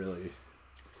internet really.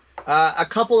 A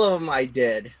couple of them I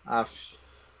did off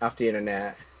the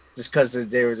internet, just because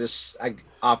they were just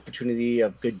opportunity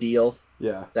of good deal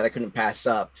that I couldn't pass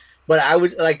up. But I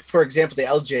would, like, for example, the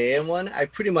LJN one, I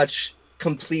pretty much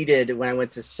completed when I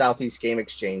went to Southeast Game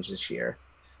Exchange this year.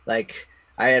 Like,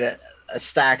 I had a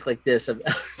stack like this of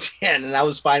LJN, and I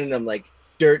was finding them like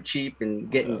dirt cheap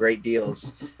and getting great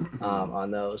deals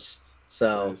on those.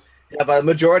 So, nice. Yeah, but a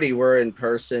majority were in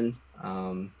person.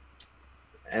 And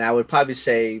I would probably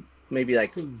say maybe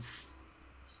like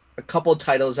a couple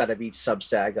titles out of each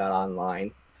subset I got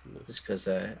online, just because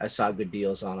I saw good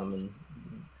deals on them and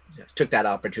took that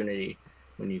opportunity.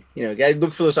 When you gotta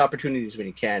look for those opportunities when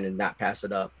you can and not pass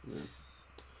it up.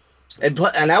 And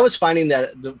I was finding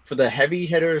that for the heavy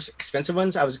hitters, expensive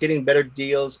ones, I was getting better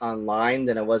deals online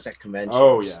than I was at conventions.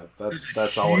 Oh yeah,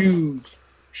 that's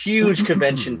huge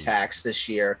convention tax this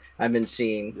year I've been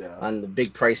seeing on the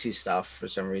big pricey stuff for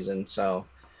some reason. So,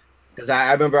 because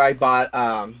I remember I bought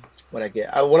what I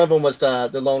get. One of them was the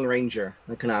Lone Ranger,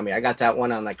 the Konami. I got that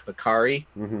one on like Bakari,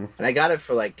 and I got it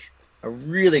for like a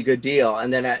really good deal.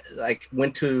 And then I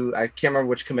went to, I can't remember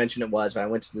which convention it was, but I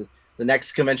went to the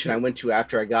next convention I went to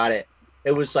after I got it.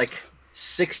 It was like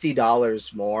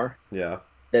 $60 more than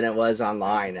it was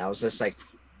online. I was just like,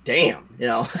 damn,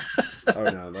 Oh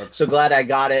no, that's so glad I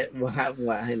got it.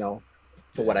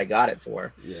 For what I got it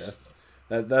for. Yeah,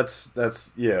 that's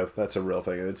a real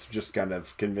thing. It's just kind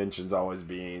of conventions always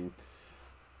being,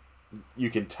 you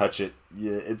can touch it.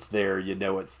 Yeah, it's there.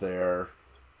 It's there.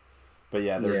 But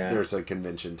yeah, there's a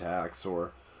convention tax.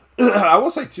 Or I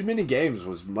will say, Too Many Games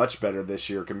was much better this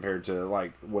year compared to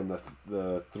like when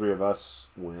the three of us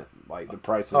went. Like the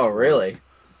prices. Oh, really?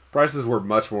 Prices were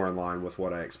much more in line with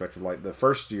what I expected. Like the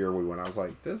first year we went, I was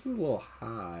like, "This is a little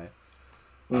high."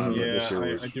 Yeah,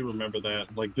 I do remember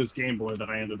that. Like this Game Boy that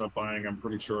I ended up buying, I'm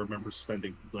pretty sure I remember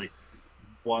spending like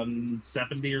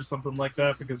 $170 or something like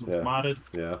that because it was modded.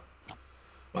 Yeah.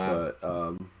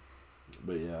 Wow.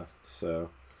 But yeah, so.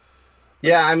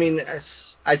 Yeah, I mean,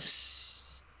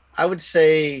 I would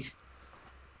say,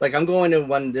 like, I'm going to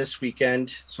one this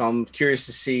weekend, so I'm curious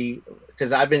to see,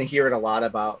 because I've been hearing a lot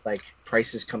about like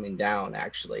prices coming down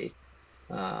actually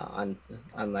on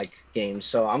like games.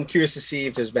 So I'm curious to see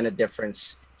if there's been a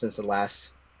difference since the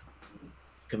last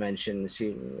convention. To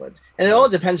see what, and it all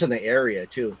depends on the area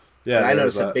too. Yeah, I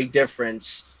noticed a big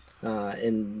difference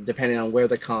in depending on where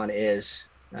the con is.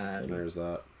 There's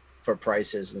that for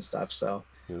prices and stuff. So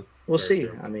yeah. We'll see.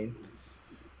 True. I mean,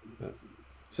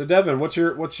 so Devin, what's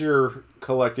your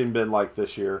collecting been like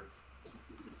this year?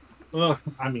 Well,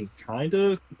 I mean, kind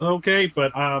of okay,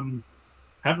 but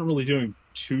haven't really doing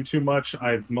too much.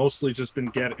 I've mostly just been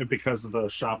getting, because of the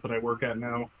shop that I work at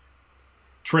now,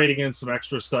 trading in some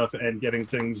extra stuff and getting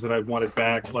things that I wanted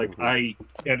back. Like I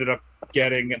ended up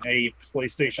getting a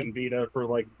PlayStation Vita for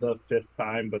like the 5th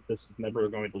time, but this is never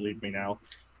going to leave me now.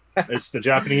 It's the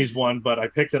Japanese one, but I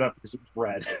picked it up because it was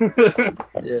red.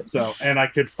 Yeah. So, and I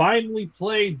could finally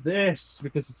play this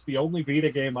because it's the only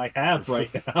Vita game I have right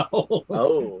now.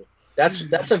 Oh,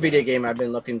 that's a video game I've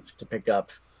been looking to pick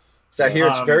up. So I hear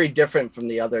it's very different from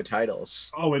the other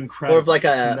titles. Oh, incredible! More of like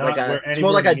it's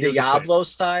more like a Diablo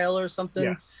style or something.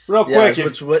 Yes. Real quick,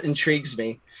 which what intrigues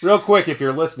me. Real quick, if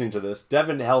you're listening to this,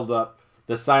 Devin held up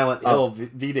the Silent Hill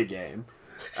Vita game.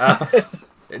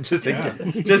 Just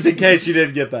in case you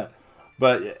didn't get that,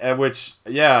 but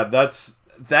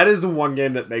that is the one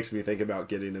game that makes me think about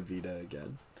getting a Vita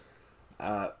again.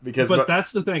 But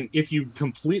that's the thing. If you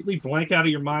completely blank out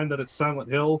of your mind that it's Silent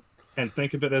Hill and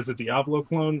think of it as a Diablo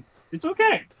clone, it's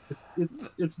okay.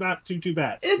 It's not too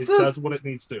bad. It does what it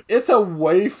needs to. It's a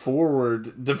way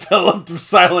forward developed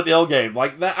Silent Hill game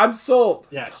like that. I'm sold.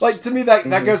 Yes. Like to me that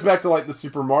goes back to like the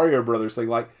Super Mario Brothers thing.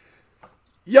 Like,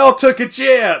 y'all took a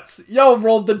chance. Y'all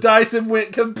rolled the dice and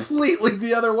went completely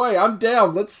the other way. I'm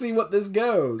down. Let's see what this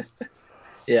goes.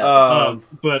 Yeah.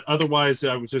 But otherwise,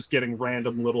 I was just getting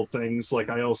random little things. Like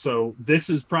this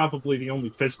is probably the only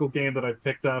physical game that I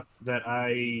picked up that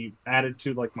I added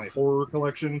to like my horror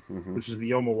collection, which is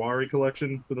the Omawari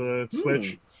collection for the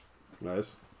Switch.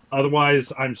 Nice.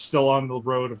 Otherwise, I'm still on the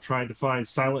road of trying to find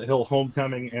Silent Hill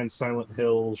Homecoming and Silent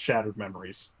Hill Shattered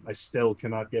Memories. I still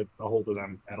cannot get a hold of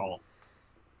them at all.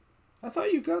 I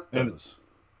thought you got those. And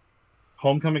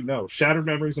Homecoming, no. Shattered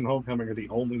Memories and Homecoming are the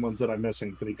only ones that I'm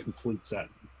missing for the complete set.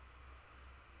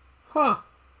 Huh.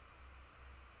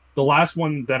 The last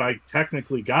one that I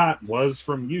technically got was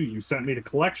from you. You sent me the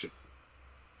collection.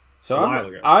 So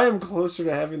I am closer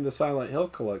to having the Silent Hill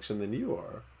collection than you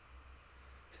are.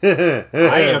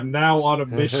 I am now on a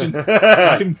mission.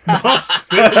 I must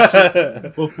finish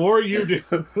it before you do.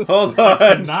 Hold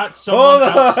on. Not someone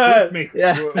else with me.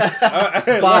 Yeah.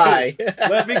 Bye.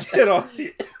 Let me get on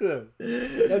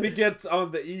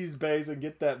the ease base and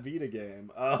get that Vita game.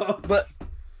 But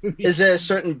is there a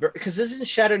certain, because isn't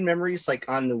Shattered Memories like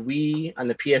on the Wii, on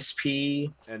the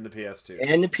PSP, and the PS2,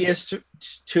 and the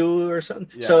PS2 or something?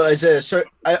 Yes. So is it a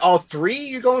certain, all three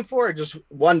you're going for, or just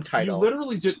one title? You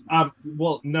literally just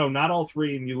well, no, not all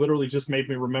three, and you literally just made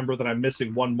me remember that I'm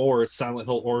missing one more. It's Silent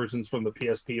Hill Origins from the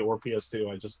PSP or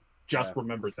PS2. I just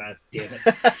remembered that. Damn it.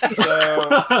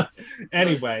 So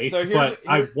anyway, but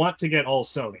I want to get all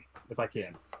Sony if I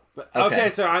can. Okay,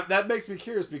 so that makes me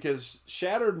curious because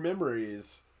Shattered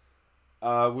Memories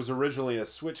was originally a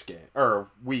Switch game or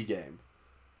Wii game.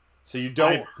 So you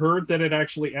don't. I've heard that it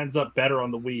actually ends up better on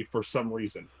the Wii for some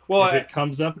reason. Well, if it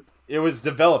comes up, it was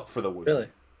developed for the Wii. Really?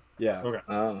 Yeah. Okay.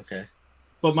 Oh, okay.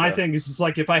 But my thing is, it's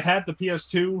like if I had the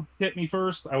PS2 hit me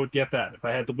first, I would get that. If I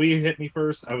had the Wii hit me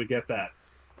first, I would get that.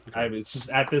 Okay. It's just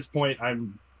at this point,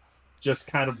 I'm just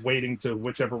kind of waiting to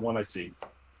whichever one I see.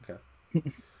 Okay.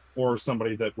 Or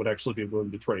somebody that would actually be willing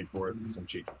to trade for it because I'm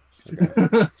cheap.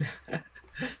 Okay.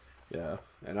 Yeah,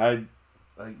 and I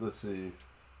let's see.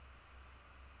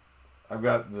 I've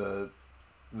got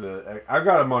I've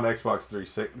got them on Xbox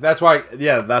 360. That's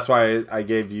why I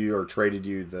gave you or traded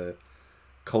you the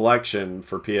collection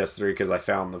for PS3 because I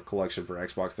found the collection for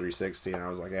Xbox 360 and I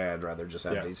was like, I'd rather just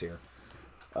have these here.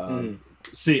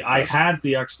 See, I had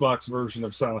the Xbox version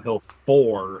of Silent Hill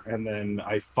 4, and then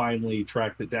I finally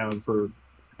tracked it down for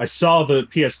I saw the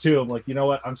PS2. I'm like, you know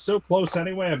what? I'm so close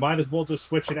anyway. I might as well just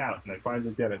switch it out. And I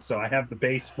finally did it. So I have the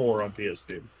base 4 on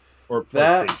PS2 or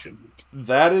PlayStation.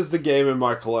 That is the game in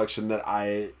my collection that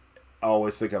I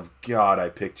always think of. God, I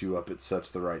picked you up at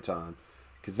such the right time,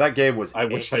 because that game was. I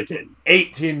wish I did.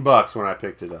 $18 when I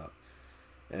picked it up,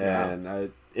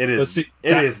 and it is. See,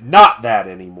 it is not that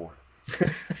anymore.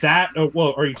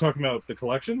 Well, are you talking about the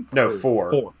collection? No, or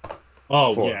 4. 4.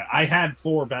 Oh 4. yeah, I had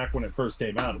 4 back when it first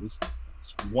came out. It's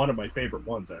one of my favorite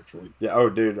ones, actually. Yeah. Oh,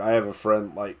 dude, I have a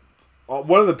friend, like,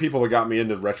 one of the people that got me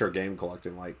into retro game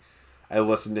collecting. Like, I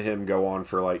listened to him go on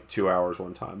for like 2 hours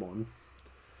one time on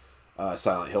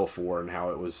Silent Hill 4 and how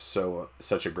it was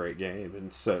such a great game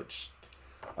and so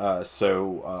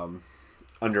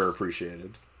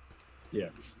underappreciated. Yeah.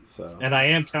 So. And I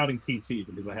am counting PT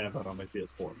because I have that on my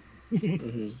PS4.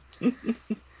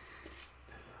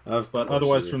 But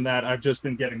otherwise, from that, I've just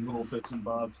been getting little bits and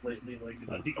bobs lately. Like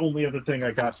the only other thing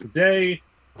I got today,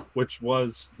 which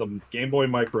was the Game Boy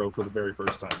Micro for the very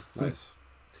first time. Nice.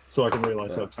 So I can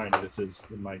realize how tiny this is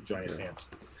in my giant hands.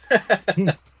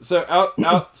 So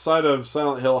outside of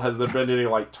Silent Hill, has there been any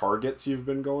like targets you've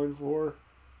been going for?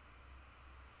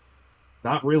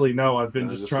 Not really. No, I've been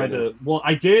just trying to. Well,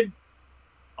 I did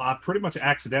pretty much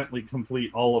accidentally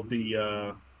complete all of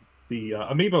the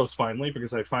amiibos finally,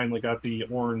 because I finally got the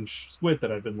orange squid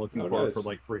that I've been looking for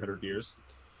like 300 years.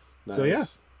 Nice. So yeah,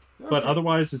 okay. But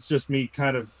otherwise it's just me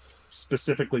kind of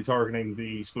specifically targeting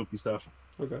the spooky stuff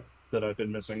that I've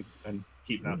been missing and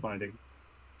keep not finding.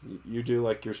 You do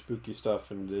like your spooky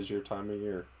stuff, and it is your time of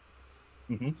year.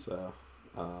 So,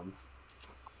 but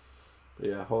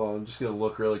yeah, hold on. I'm just going to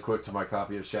look really quick to my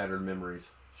copy of Shattered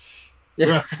Memories.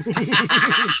 Yeah.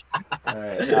 All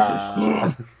right.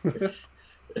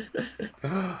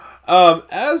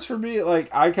 As for me,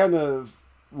 like, I kind of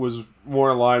was more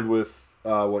aligned with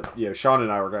what Sean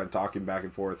and I were kind of talking back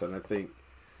and forth, and I think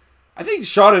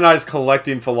Sean and I's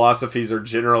collecting philosophies are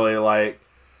generally like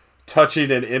touching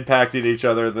and impacting each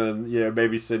other than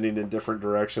maybe sending in different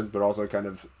directions, but also kind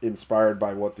of inspired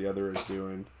by what the other is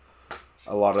doing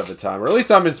a lot of the time, or at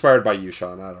least I'm inspired by you,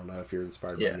 Sean. I don't know if you're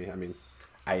inspired by me. I mean,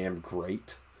 I am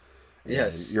great.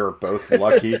 Yes, you're both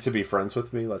lucky to be friends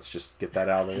with me. Let's just get that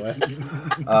out of the way.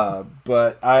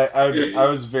 But I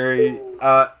was very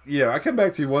I come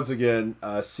back to you once again.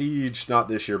 Siege, not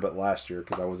this year but last year,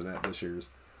 because I wasn't at this year's,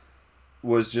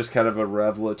 was just kind of a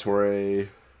revelatory.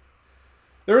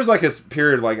 There was like a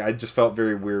period like I just felt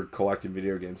very weird collecting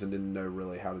video games and didn't know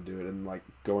really how to do it, and like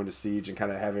going to Siege and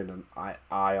kind of having an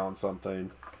eye on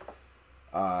something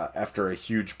after a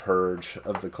huge purge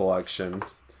of the collection.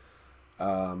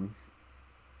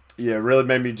 It really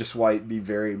made me just like be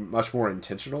very much more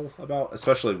intentional about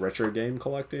especially retro game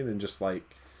collecting, and just like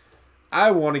I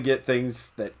want to get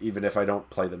things that even if I don't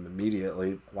play them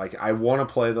immediately, like I want to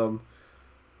play them.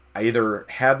 I either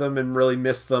had them and really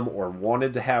missed them, or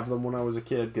wanted to have them when I was a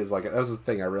kid, because like that was the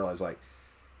thing I realized, like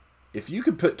if you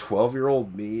could put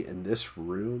 12-year-old me in this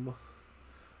room,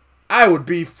 I would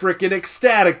be freaking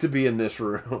ecstatic to be in this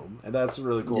room, and that's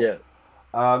really cool. Yeah.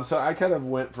 So I kind of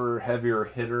went for heavier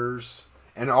hitters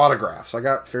and autographs. I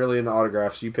got fairly into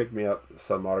autographs. You picked me up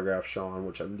some autographs, Sean,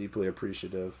 which I'm deeply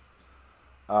appreciative.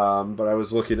 But I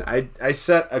was looking. I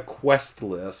set a quest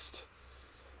list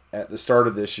at the start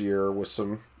of this year with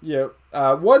some,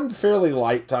 one fairly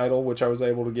light title, which I was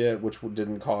able to get, which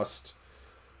didn't cost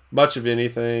much of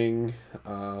anything.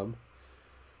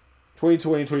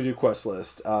 2022 quest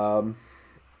list. I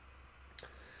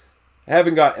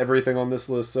haven't got everything on this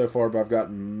list so far, but I've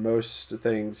gotten most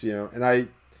things, and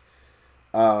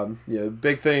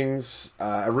big things.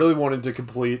 I really wanted to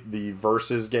complete the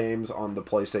Versus games on the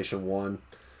PlayStation 1.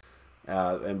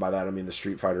 And by that I mean the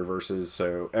Street Fighter versus,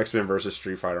 so X-Men versus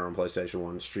Street Fighter on PlayStation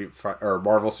 1, or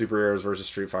Marvel Superheroes versus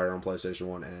Street Fighter on PlayStation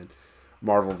 1, and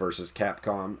Marvel versus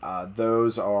Capcom.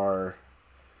 Those are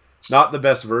not the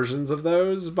best versions of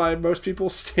those by most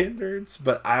people's standards,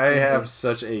 but I have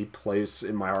such a place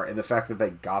in my heart, and the fact that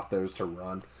they got those to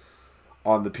run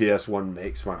on the PS1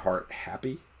 makes my heart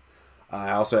happy.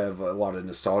 I also have a lot of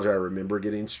nostalgia. I remember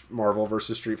getting Marvel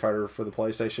versus Street Fighter for the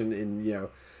PlayStation, and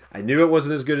I knew it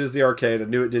wasn't as good as the arcade. I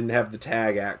knew it didn't have the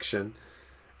tag action.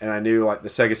 And I knew like the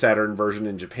Sega Saturn version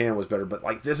in Japan was better. But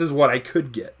like this is what I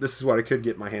could get. This is what I could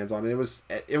get my hands on. And it was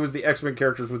the X-Men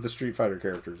characters with the Street Fighter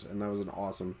characters. And that was an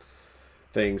awesome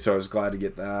thing. So I was glad to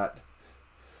get that.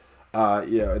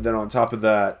 And then on top of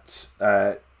that,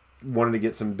 wanted to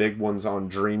get some big ones on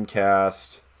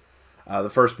Dreamcast. The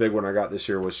first big one I got this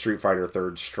year was Street Fighter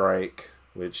Third Strike,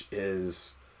 which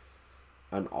is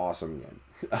an awesome game.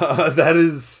 That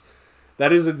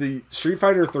that is the Street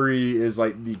Fighter 3 is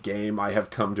like the game I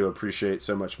have come to appreciate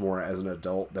so much more as an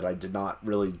adult that I did not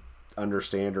really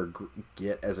understand or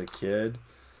get as a kid.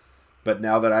 But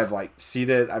now that I've like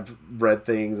seen it, I've read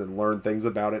things and learned things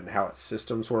about it and how its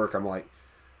systems work. I'm like,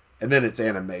 and then its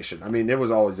animation. I mean, it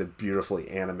was always a beautifully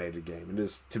animated game. It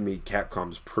is, to me,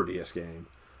 Capcom's prettiest game.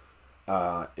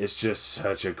 It's just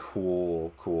such a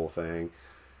cool thing.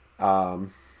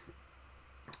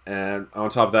 And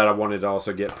on top of that, I wanted to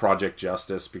also get Project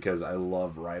Justice because I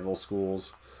love Rival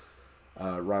Schools.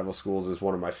 Rival Schools is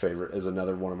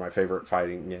another one of my favorite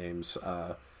fighting games.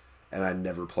 And I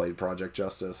never played Project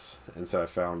Justice, and so I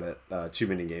found it Too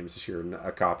Many Games this year,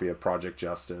 a copy of Project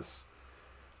Justice,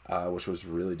 which was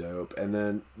really dope. And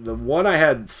then the one I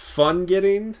had fun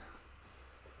getting,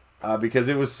 because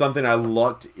it was something I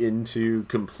lucked into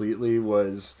completely,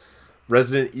 was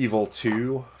Resident Evil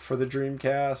 2 for the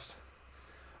Dreamcast.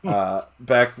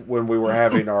 Back when we were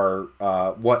having our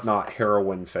Whatnot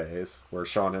heroin phase, where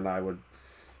Sean and I would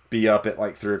be up at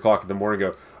like 3 o'clock in the morning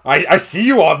and go, I see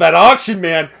you on that auction,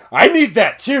 man. I need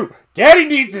that too. Daddy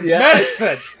needs his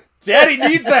medicine. Daddy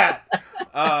needs that.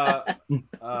 But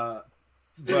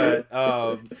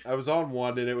I was on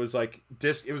one and it was like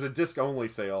it was a disc only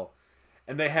sale.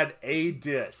 And they had a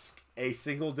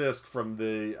single disc from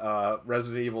the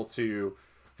Resident Evil 2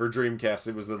 for Dreamcast.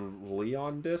 It was the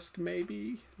Leon disc,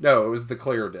 maybe? No, it was the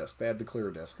clear disc. They had the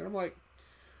clear disc. And I'm like,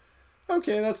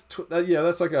 okay, that's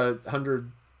like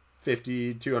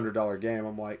 $150-$200 game.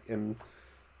 I'm like, and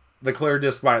the clear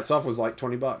disc by itself was like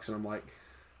 $20, and I'm like,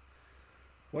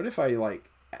 what if I like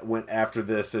went after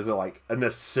this as an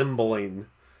assembling?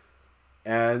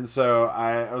 And so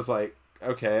I was like,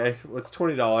 okay, what's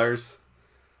 $20?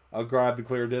 I'll grab the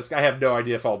clear disc. I have no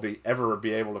idea if I'll ever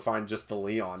be able to find just the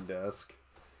Leon disc.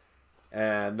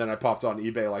 And then I popped on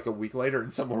eBay like a week later,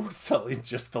 and someone was selling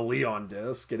just the Leon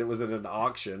disc, and it was at an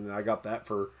auction, and I got that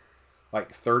for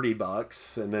like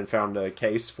 $30, and then found a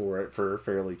case for it for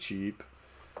fairly cheap.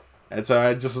 And so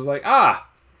I just was like, I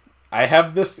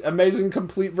have this amazing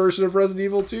complete version of Resident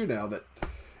Evil 2 now that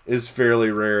is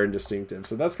fairly rare and distinctive.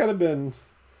 So that's kind of been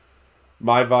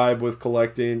my vibe with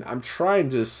collecting. I'm trying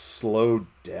to slow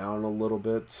down a little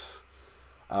bit.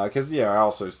 Because, I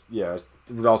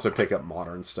would also pick up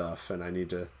modern stuff, and I need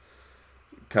to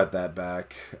cut that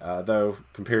back. Though,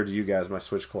 compared to you guys, my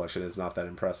Switch collection is not that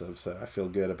impressive, so I feel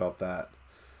good about that.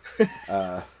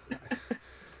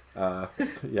 I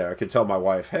could tell my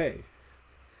wife, hey,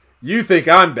 you think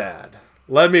I'm bad.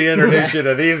 Let me introduce you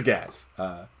to these guys.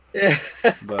 But,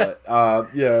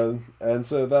 and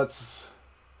so that's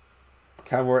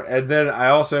kind of where... And then I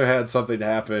also had something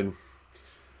happen,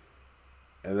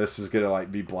 and this is going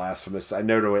to be blasphemous. I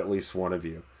know to at least one of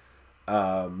you.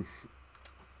 I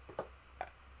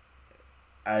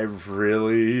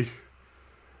really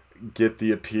get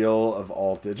the appeal of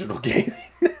all digital gaming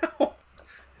now.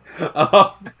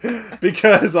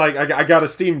 Because I got a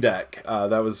Steam Deck.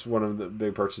 That was one of the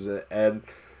big purchases. And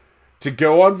to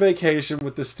go on vacation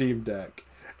with the Steam Deck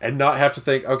and not have to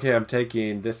think, okay, I'm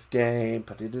taking this game,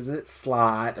 put it in its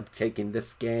slot. I'm taking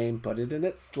this game, put it in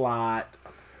its slot.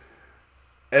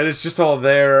 And it's just all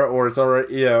there, or it's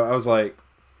already, I was like,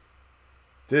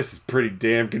 this is pretty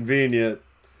damn convenient.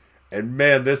 And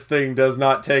man, this thing does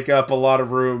not take up a lot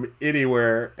of room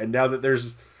anywhere. And now that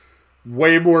there's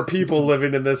way more people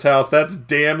living in this house, that's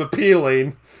damn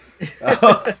appealing.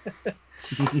 Not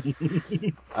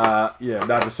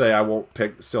to say I won't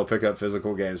still pick up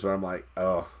physical games, but I'm like,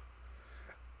 oh,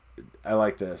 I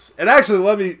like this. And actually,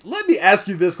 let me ask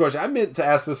you this question. I meant to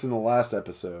ask this in the last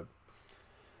episode.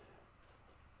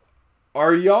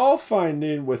 Are y'all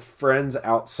finding with friends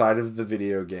outside of the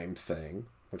video game thing,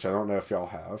 which I don't know if y'all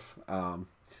have, I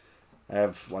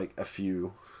have a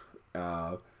few,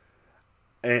 and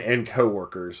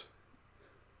coworkers,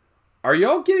 are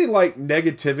y'all getting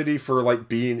negativity for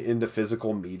being into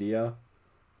physical media?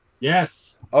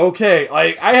 Yes. Okay,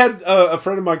 I had a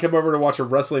friend of mine come over to watch a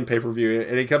wrestling pay-per-view,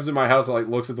 and he comes in my house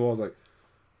and looks at the wall and is like,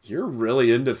 you're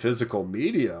really into physical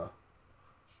media.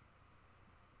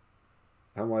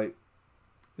 I'm like,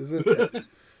 is it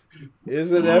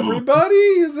everybody?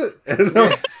 Is it? And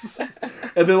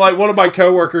then one of my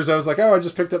coworkers, I was like, oh, I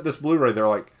just picked up this Blu-ray. They're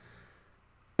like,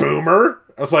 boomer?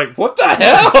 I was like, what the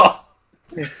hell?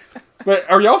 But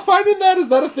are y'all finding that? Is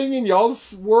that a thing in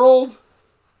y'all's world?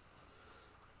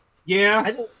 Yeah.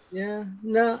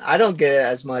 No, I don't get it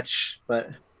as much,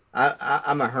 but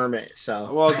I'm a hermit,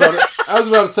 so. Well, I was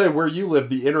about to say, where you live,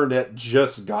 the internet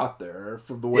just got there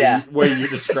from the way you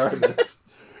describe it.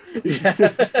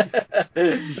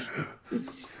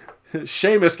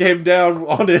 Seamus came down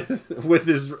on his with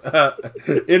his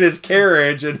in his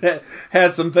carriage and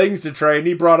had some things to trade.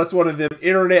 He brought us one of them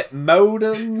internet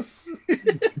modems.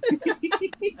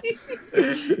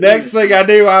 Next thing I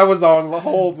knew, I was on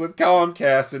hold with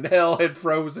Comcast, and hell had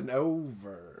frozen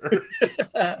over.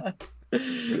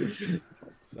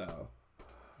 So,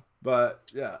 but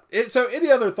yeah. So,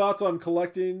 any other thoughts on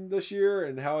collecting this year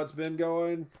and how it's been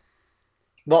going?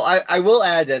 Well, I will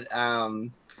add that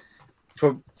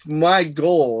for my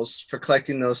goals for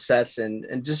collecting those sets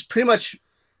and just pretty much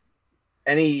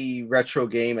any retro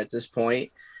game at this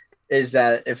point is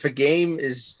that if a game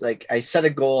is like, I set a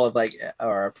goal of like,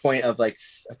 or a point of like,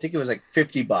 I think it was like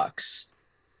 $50.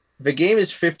 If a game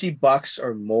is $50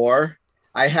 or more,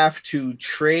 I have to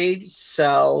trade,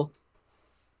 sell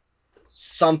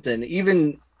something,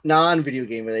 even non-video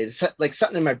game related, like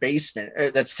something in my basement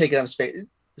that's taking up space,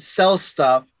 sell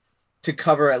stuff to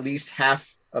cover at least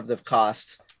half of the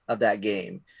cost of that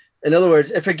game. In other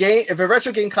words, if a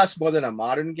retro game costs more than a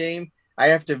modern game, I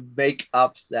have to make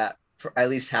up that for at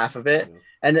least half of it.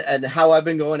 And how I've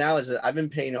been going now is that I've been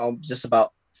paying just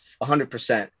about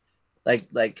 100%.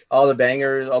 Like all the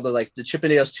bangers, all the like the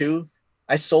Chippendales too.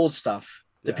 I sold stuff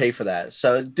to pay for that,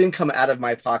 so it didn't come out of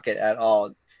my pocket at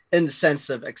all, in the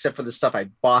sense of except for the stuff I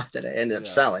bought that I ended up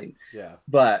selling. Yeah,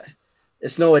 but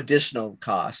it's no additional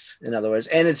cost. In other words,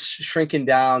 and it's shrinking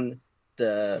down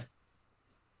the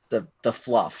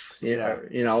fluff. You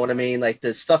know what I mean? Like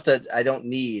the stuff that I don't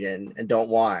need and don't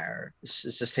want, or it's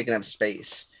just taking up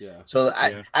space. Yeah. So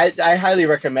I highly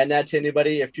recommend that to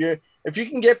anybody. If you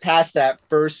can get past that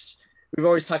first, we've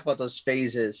always talked about those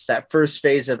phases. That first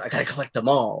phase of I gotta collect them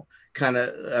all, kind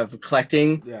of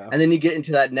collecting, and then you get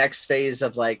into that next phase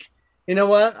of like, you know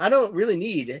what? I don't really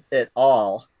need it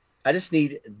all. I just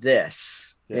need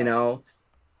this. You know.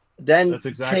 Then that's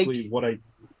exactly what I.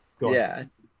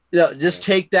 Just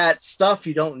take that stuff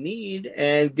you don't need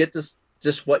and get this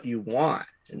just what you want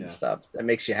and stuff that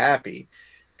makes you happy.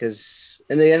 Because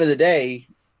in the end of the day,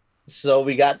 so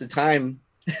we got the time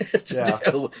to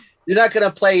do. You're not going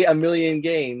to play a million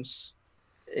games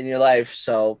in your life,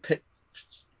 so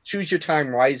choose your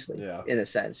time wisely. In a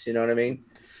sense, you know what I mean?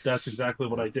 That's exactly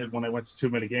what I did when I went to Too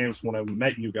Many Games. When I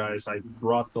met you guys, I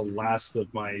brought the last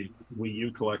of my Wii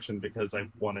U collection because I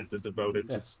wanted to devote it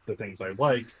to the things I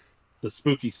like. The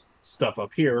spooky stuff up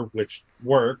here, which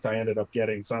worked. I ended up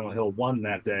getting Silent Hill 1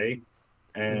 that day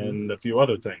and a few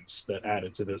other things that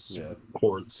added to this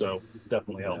horde, so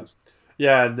definitely helped.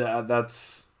 I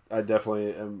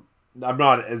definitely am. I'm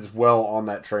not as well on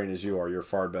that train as you are. You're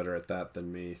far better at that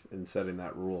than me in setting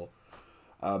that rule.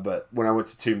 But when I went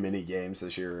to Too Many Games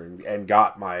this year and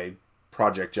got my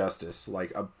Project Justice,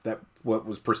 like that, what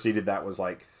was preceded that was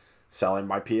like selling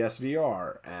my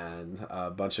PSVR and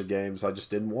a bunch of games I just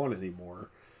didn't want anymore.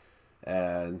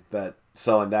 And that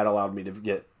selling that allowed me to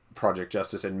get Project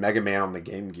Justice and Mega Man on the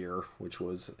Game Gear, which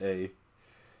was a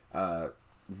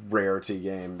rarity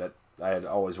game that I had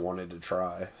always wanted to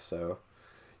try. So,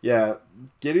 yeah,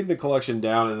 getting the collection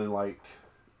down and then like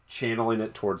channeling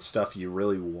it towards stuff you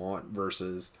really want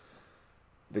versus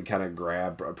the kind of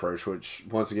grab approach, which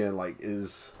once again like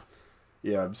is,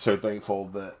 I'm so thankful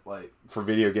that like for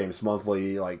Video Games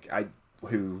Monthly, like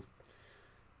who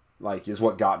is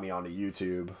what got me onto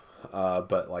YouTube,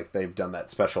 but like they've done that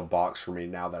special box for me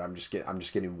now that I'm just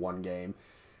getting one game,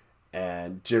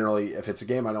 and generally if it's a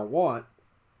game I don't want,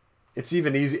 it's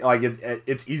even easy. Like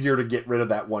it's easier to get rid of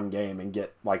that one game and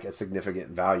get like a significant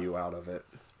value out of it,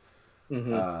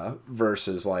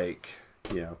 versus like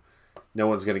no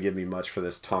one's gonna give me much for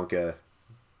this Tonka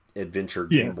Adventure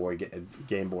Game Boy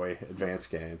Advance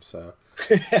game. So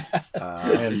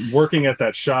and working at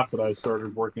that shop that I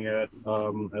started working at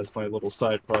as my little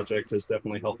side project has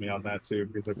definitely helped me on that too,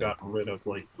 because I've gotten rid of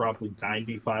like probably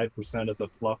 95% of the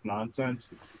fluff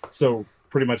nonsense. So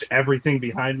pretty much everything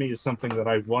behind me is something that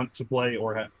I want to play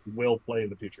or will play in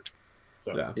the future.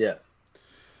 So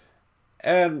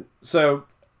and so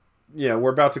we're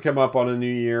about to come up on a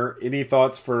new year. Any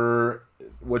thoughts for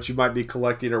what you might be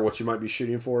collecting or what you might be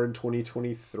shooting for in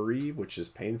 2023, which is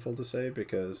painful to say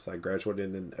because I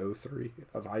graduated in 2003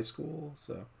 of high school.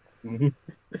 So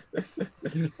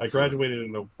I graduated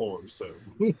in 2004. So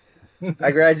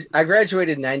I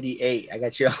graduated in 98. I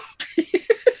got you.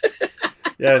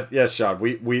 Yes, Sean.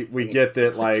 We get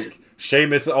that. Like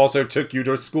Seamus also took you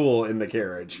to school in the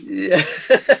carriage. Yeah.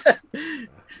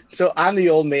 So I'm the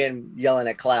old man yelling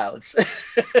at clouds.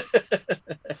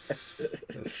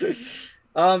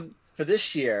 For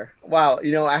this year, wow,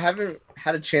 I haven't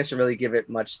had a chance to really give it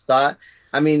much thought.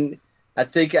 I mean, I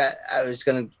think I was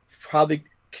going to probably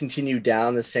continue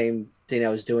down the same thing I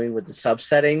was doing with the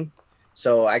subsetting,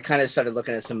 So I kind of started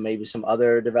looking at maybe some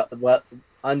other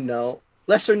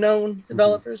lesser known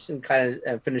developers and kind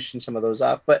of finishing some of those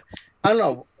off. But I don't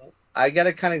know. I got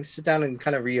to kind of sit down and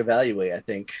kind of reevaluate. I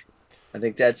think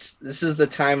this is the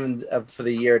time for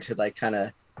the year to like kind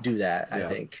of do that. I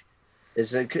think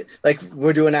is it like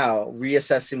we're doing now,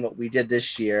 reassessing what we did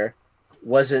this year.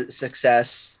 Was it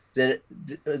success? Did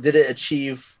it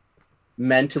achieve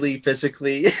mentally,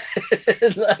 physically,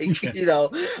 like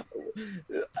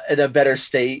in a better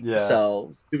state? Yeah.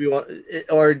 So do we want,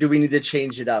 or do we need to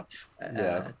change it up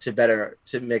to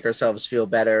make ourselves feel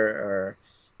better,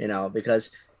 or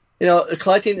because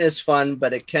collecting is fun,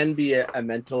 but it can be a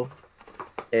mental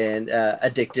and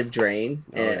addictive drain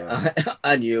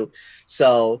on you.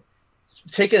 So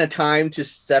taking a time to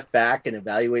step back and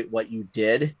evaluate what you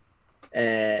did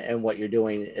and what you're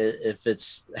doing, if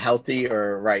it's healthy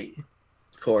or right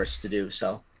course to do.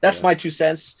 So that's my 2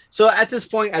 cents. So at this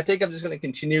point, I think I'm just going to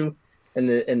continue in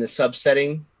the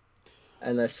subsetting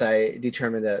unless I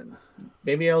determine that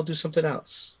maybe I'll do something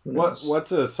else.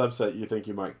 What's a subset you think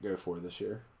you might go for this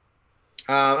year?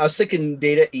 I was thinking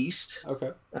Data East.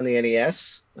 Okay. On the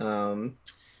NES.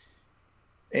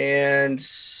 And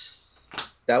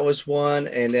that was one.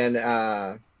 And then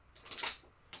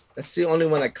that's the only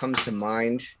one that comes to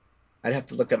mind. I'd have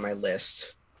to look at my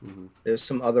list. Mm-hmm. There's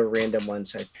some other random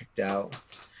ones I picked out.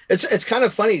 It's kind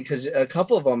of funny because a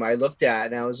couple of them I looked at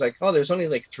and I was like, oh, there's only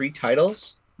like 3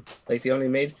 titles. Like they only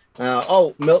made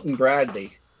Milton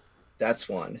Bradley. That's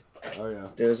one. Oh yeah.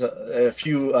 There's a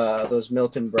few those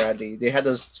Milton Bradley. They had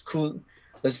those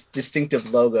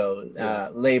distinctive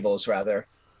labels rather.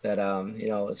 That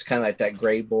it's kind of like that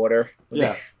gray border.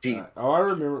 Yeah. I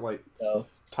remember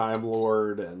Time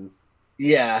Lord and.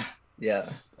 Yeah.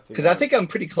 Because I think I'm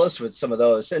pretty close with some of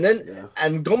those, and then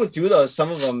I'm going through those.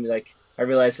 Some of them, like I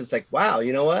realized, it's like, wow,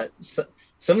 you know what?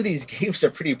 Some of these games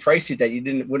are pretty pricey that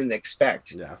you wouldn't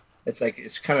expect. Yeah.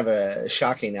 It's kind of a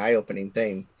shocking, eye-opening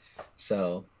thing.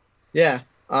 So,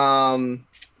 Milton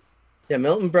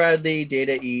Bradley,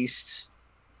 Data East.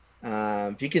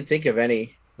 If you can think of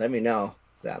any, let me know.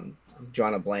 I'm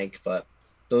drawing a blank, but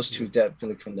those 2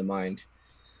 definitely come to mind.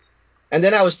 And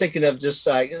then I was thinking of just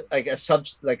like a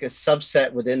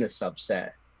subset within a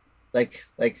subset, like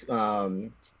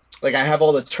I have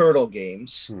all the Turtle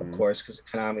games, of course, because of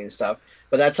Konami and stuff.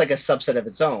 But that's like a subset of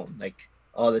its own, like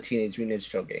all the Teenage Mutant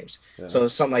Ninja Turtle games. Yeah. So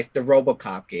something like the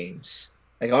RoboCop games.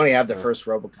 Like I only have the first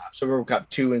RoboCop, so RoboCop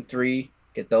 2 and 3,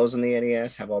 get those in the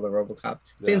NES. Have all the RoboCop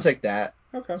things like that.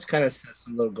 Okay, it's kind of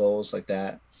some little goals like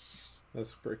that.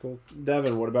 That's pretty cool.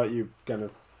 Devin, what about you? Kind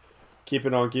of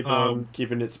keeping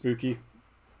it spooky.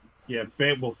 Yeah,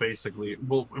 basically,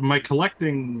 my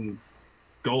collecting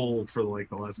goal for like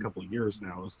the last couple of years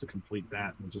now is to complete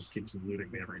that, and it just keeps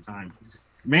eluding me every time.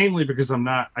 Mainly because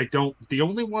the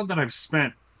only one that I've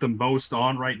spent the most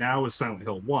on right now is Silent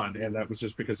Hill 1, and that was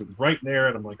just because it was right there,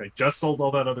 and I'm like, I just sold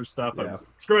all that other stuff. I was like,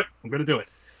 screw it, I'm gonna do it.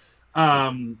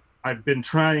 I've been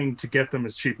trying to get them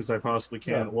as cheap as I possibly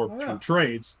can, or through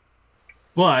trades,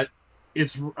 but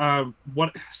it's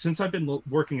since I've been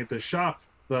working at this shop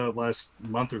the last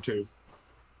month or 2,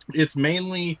 it's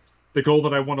mainly the goal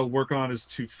that I want to work on is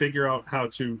to figure out how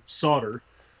to solder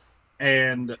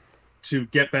and to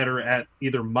get better at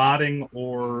either modding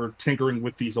or tinkering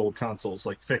with these old consoles,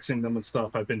 like fixing them and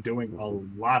stuff. I've been doing a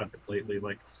lot of it lately.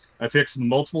 Like I fixed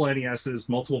multiple NESs,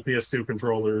 multiple PS2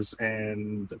 controllers,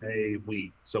 and a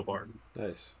Wii so far.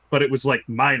 Nice. But it was like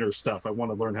minor stuff. I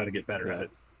want to learn how to get better at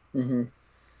it. Mm-hmm.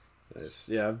 Nice.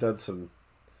 Yeah, I've done some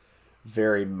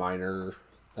very minor.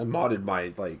 I modded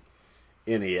my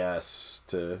NES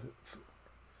to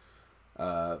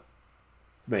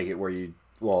make it where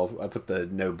I put the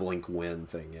no blink win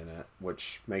thing in it,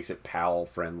 which makes it PAL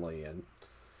friendly and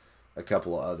a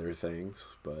couple of other things.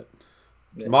 But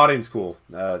modding's cool.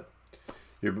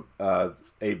 Your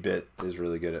 8-bit is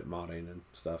really good at modding and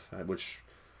stuff, which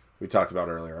we talked about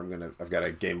earlier. I've got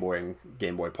a Game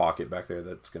Boy Pocket back there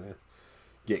that's gonna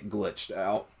get glitched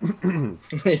out.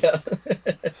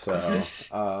 So,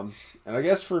 and I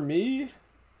guess for me,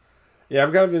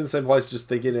 I'm kind of in the same place, just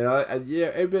thinking, and you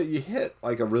hit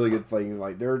like a really good thing.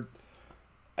 Like there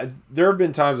have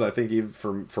been times I think even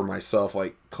for myself,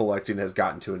 like collecting has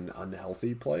gotten to an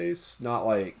unhealthy place. Not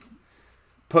like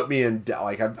put me in debt.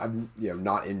 Like I'm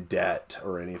not in debt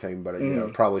or anything, but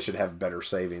probably should have better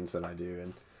savings than I do.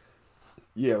 And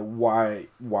why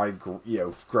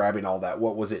grabbing all that?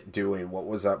 What was it doing? What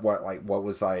was that? What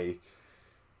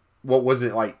was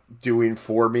it like doing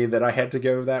for me that I had to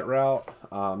go that route?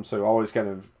 So always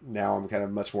now I'm kind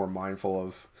of much more mindful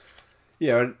of,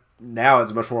 now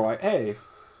it's much more like, hey,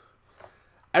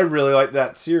 I really like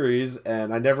that series,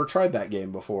 and I never tried that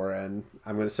game before, and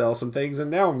I'm going to sell some things,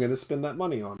 and now I'm going to spend that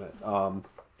money on it.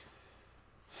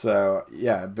 So,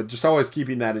 yeah, but just always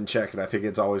keeping that in check, and I think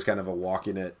it's always kind of a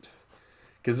walking it.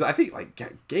 Because I think, like,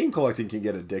 game collecting can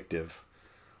get addictive.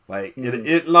 Like,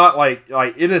 it not like,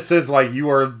 in a sense, like, you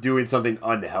are doing something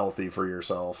unhealthy for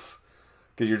yourself.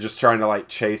 Because you're just trying to, like,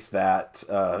 chase that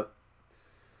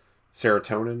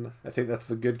serotonin. I think that's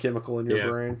the good chemical in your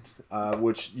brain.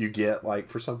 Which you get, like,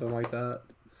 for something like that.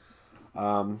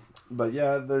 But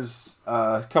yeah, there's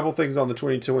a couple things on the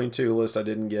 2022 list I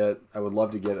didn't get. I would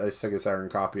love to get a Sega Saturn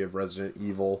copy of Resident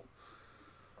Evil.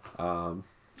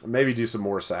 Maybe do some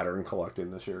more Saturn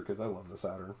collecting this year because I love the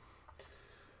Saturn.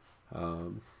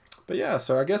 But yeah,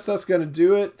 so I guess that's going to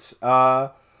do it.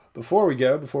 Before we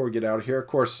get out of here, of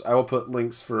course, I will put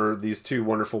links for these two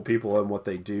wonderful people and what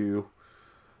they do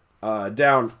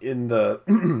down in the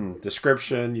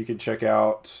description. You can check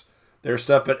out their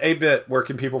stuff. But 8-Bit, where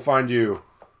can people find you?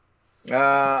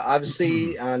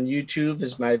 Obviously on YouTube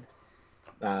is my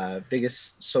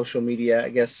biggest social media, I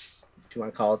guess, if you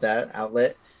want to call it that,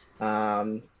 outlet.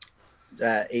 8-Bit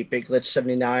Glitch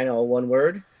 79, all one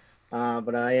word.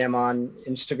 But I am on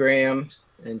Instagram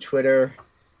and Twitter,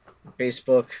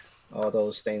 Facebook, all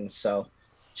those things. So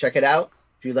check it out.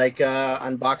 If you like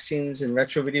unboxings and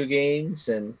retro video games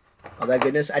and all that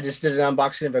goodness. I just did an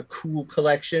unboxing of a cool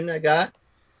collection I got.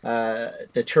 The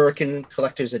Turrican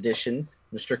Collector's Edition.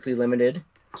 Strictly limited.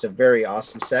 It's a very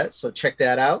awesome set, so check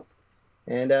that out.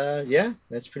 And yeah,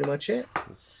 that's pretty much it.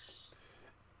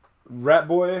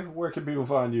 Ratboy, where can people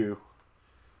find you?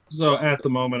 So at the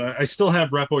moment, I still have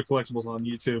Ratboy Collectibles on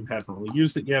YouTube. Haven't really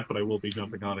used it yet, but I will be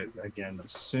jumping on it again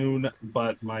soon.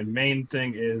 But my main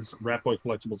thing is Ratboy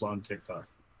Collectibles on TikTok.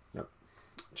 Yep.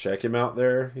 Check him out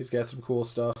there. He's got some cool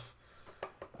stuff.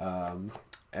 And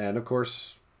of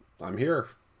course, I'm here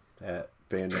at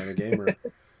Bandana Gamer.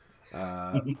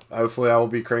 Hopefully I will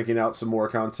be cranking out some more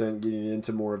content, getting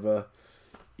into more of a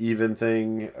even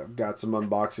thing. I've got some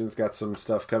unboxings, got some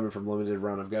stuff coming from Limited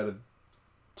Run. I've got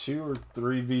 2 or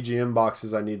 3 VGM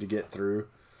boxes I need to get through.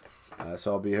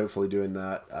 So I'll be hopefully doing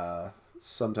that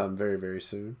sometime very, very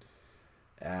soon.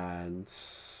 And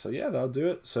so yeah, that'll do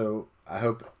it. So I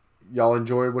hope y'all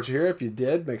enjoyed what you hear. If you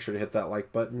did, make sure to hit that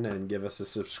like button and give us a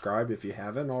subscribe if you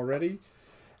haven't already.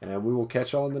 And we will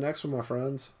catch y'all in the next one, my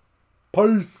friends.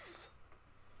 Peace!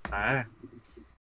 Bye.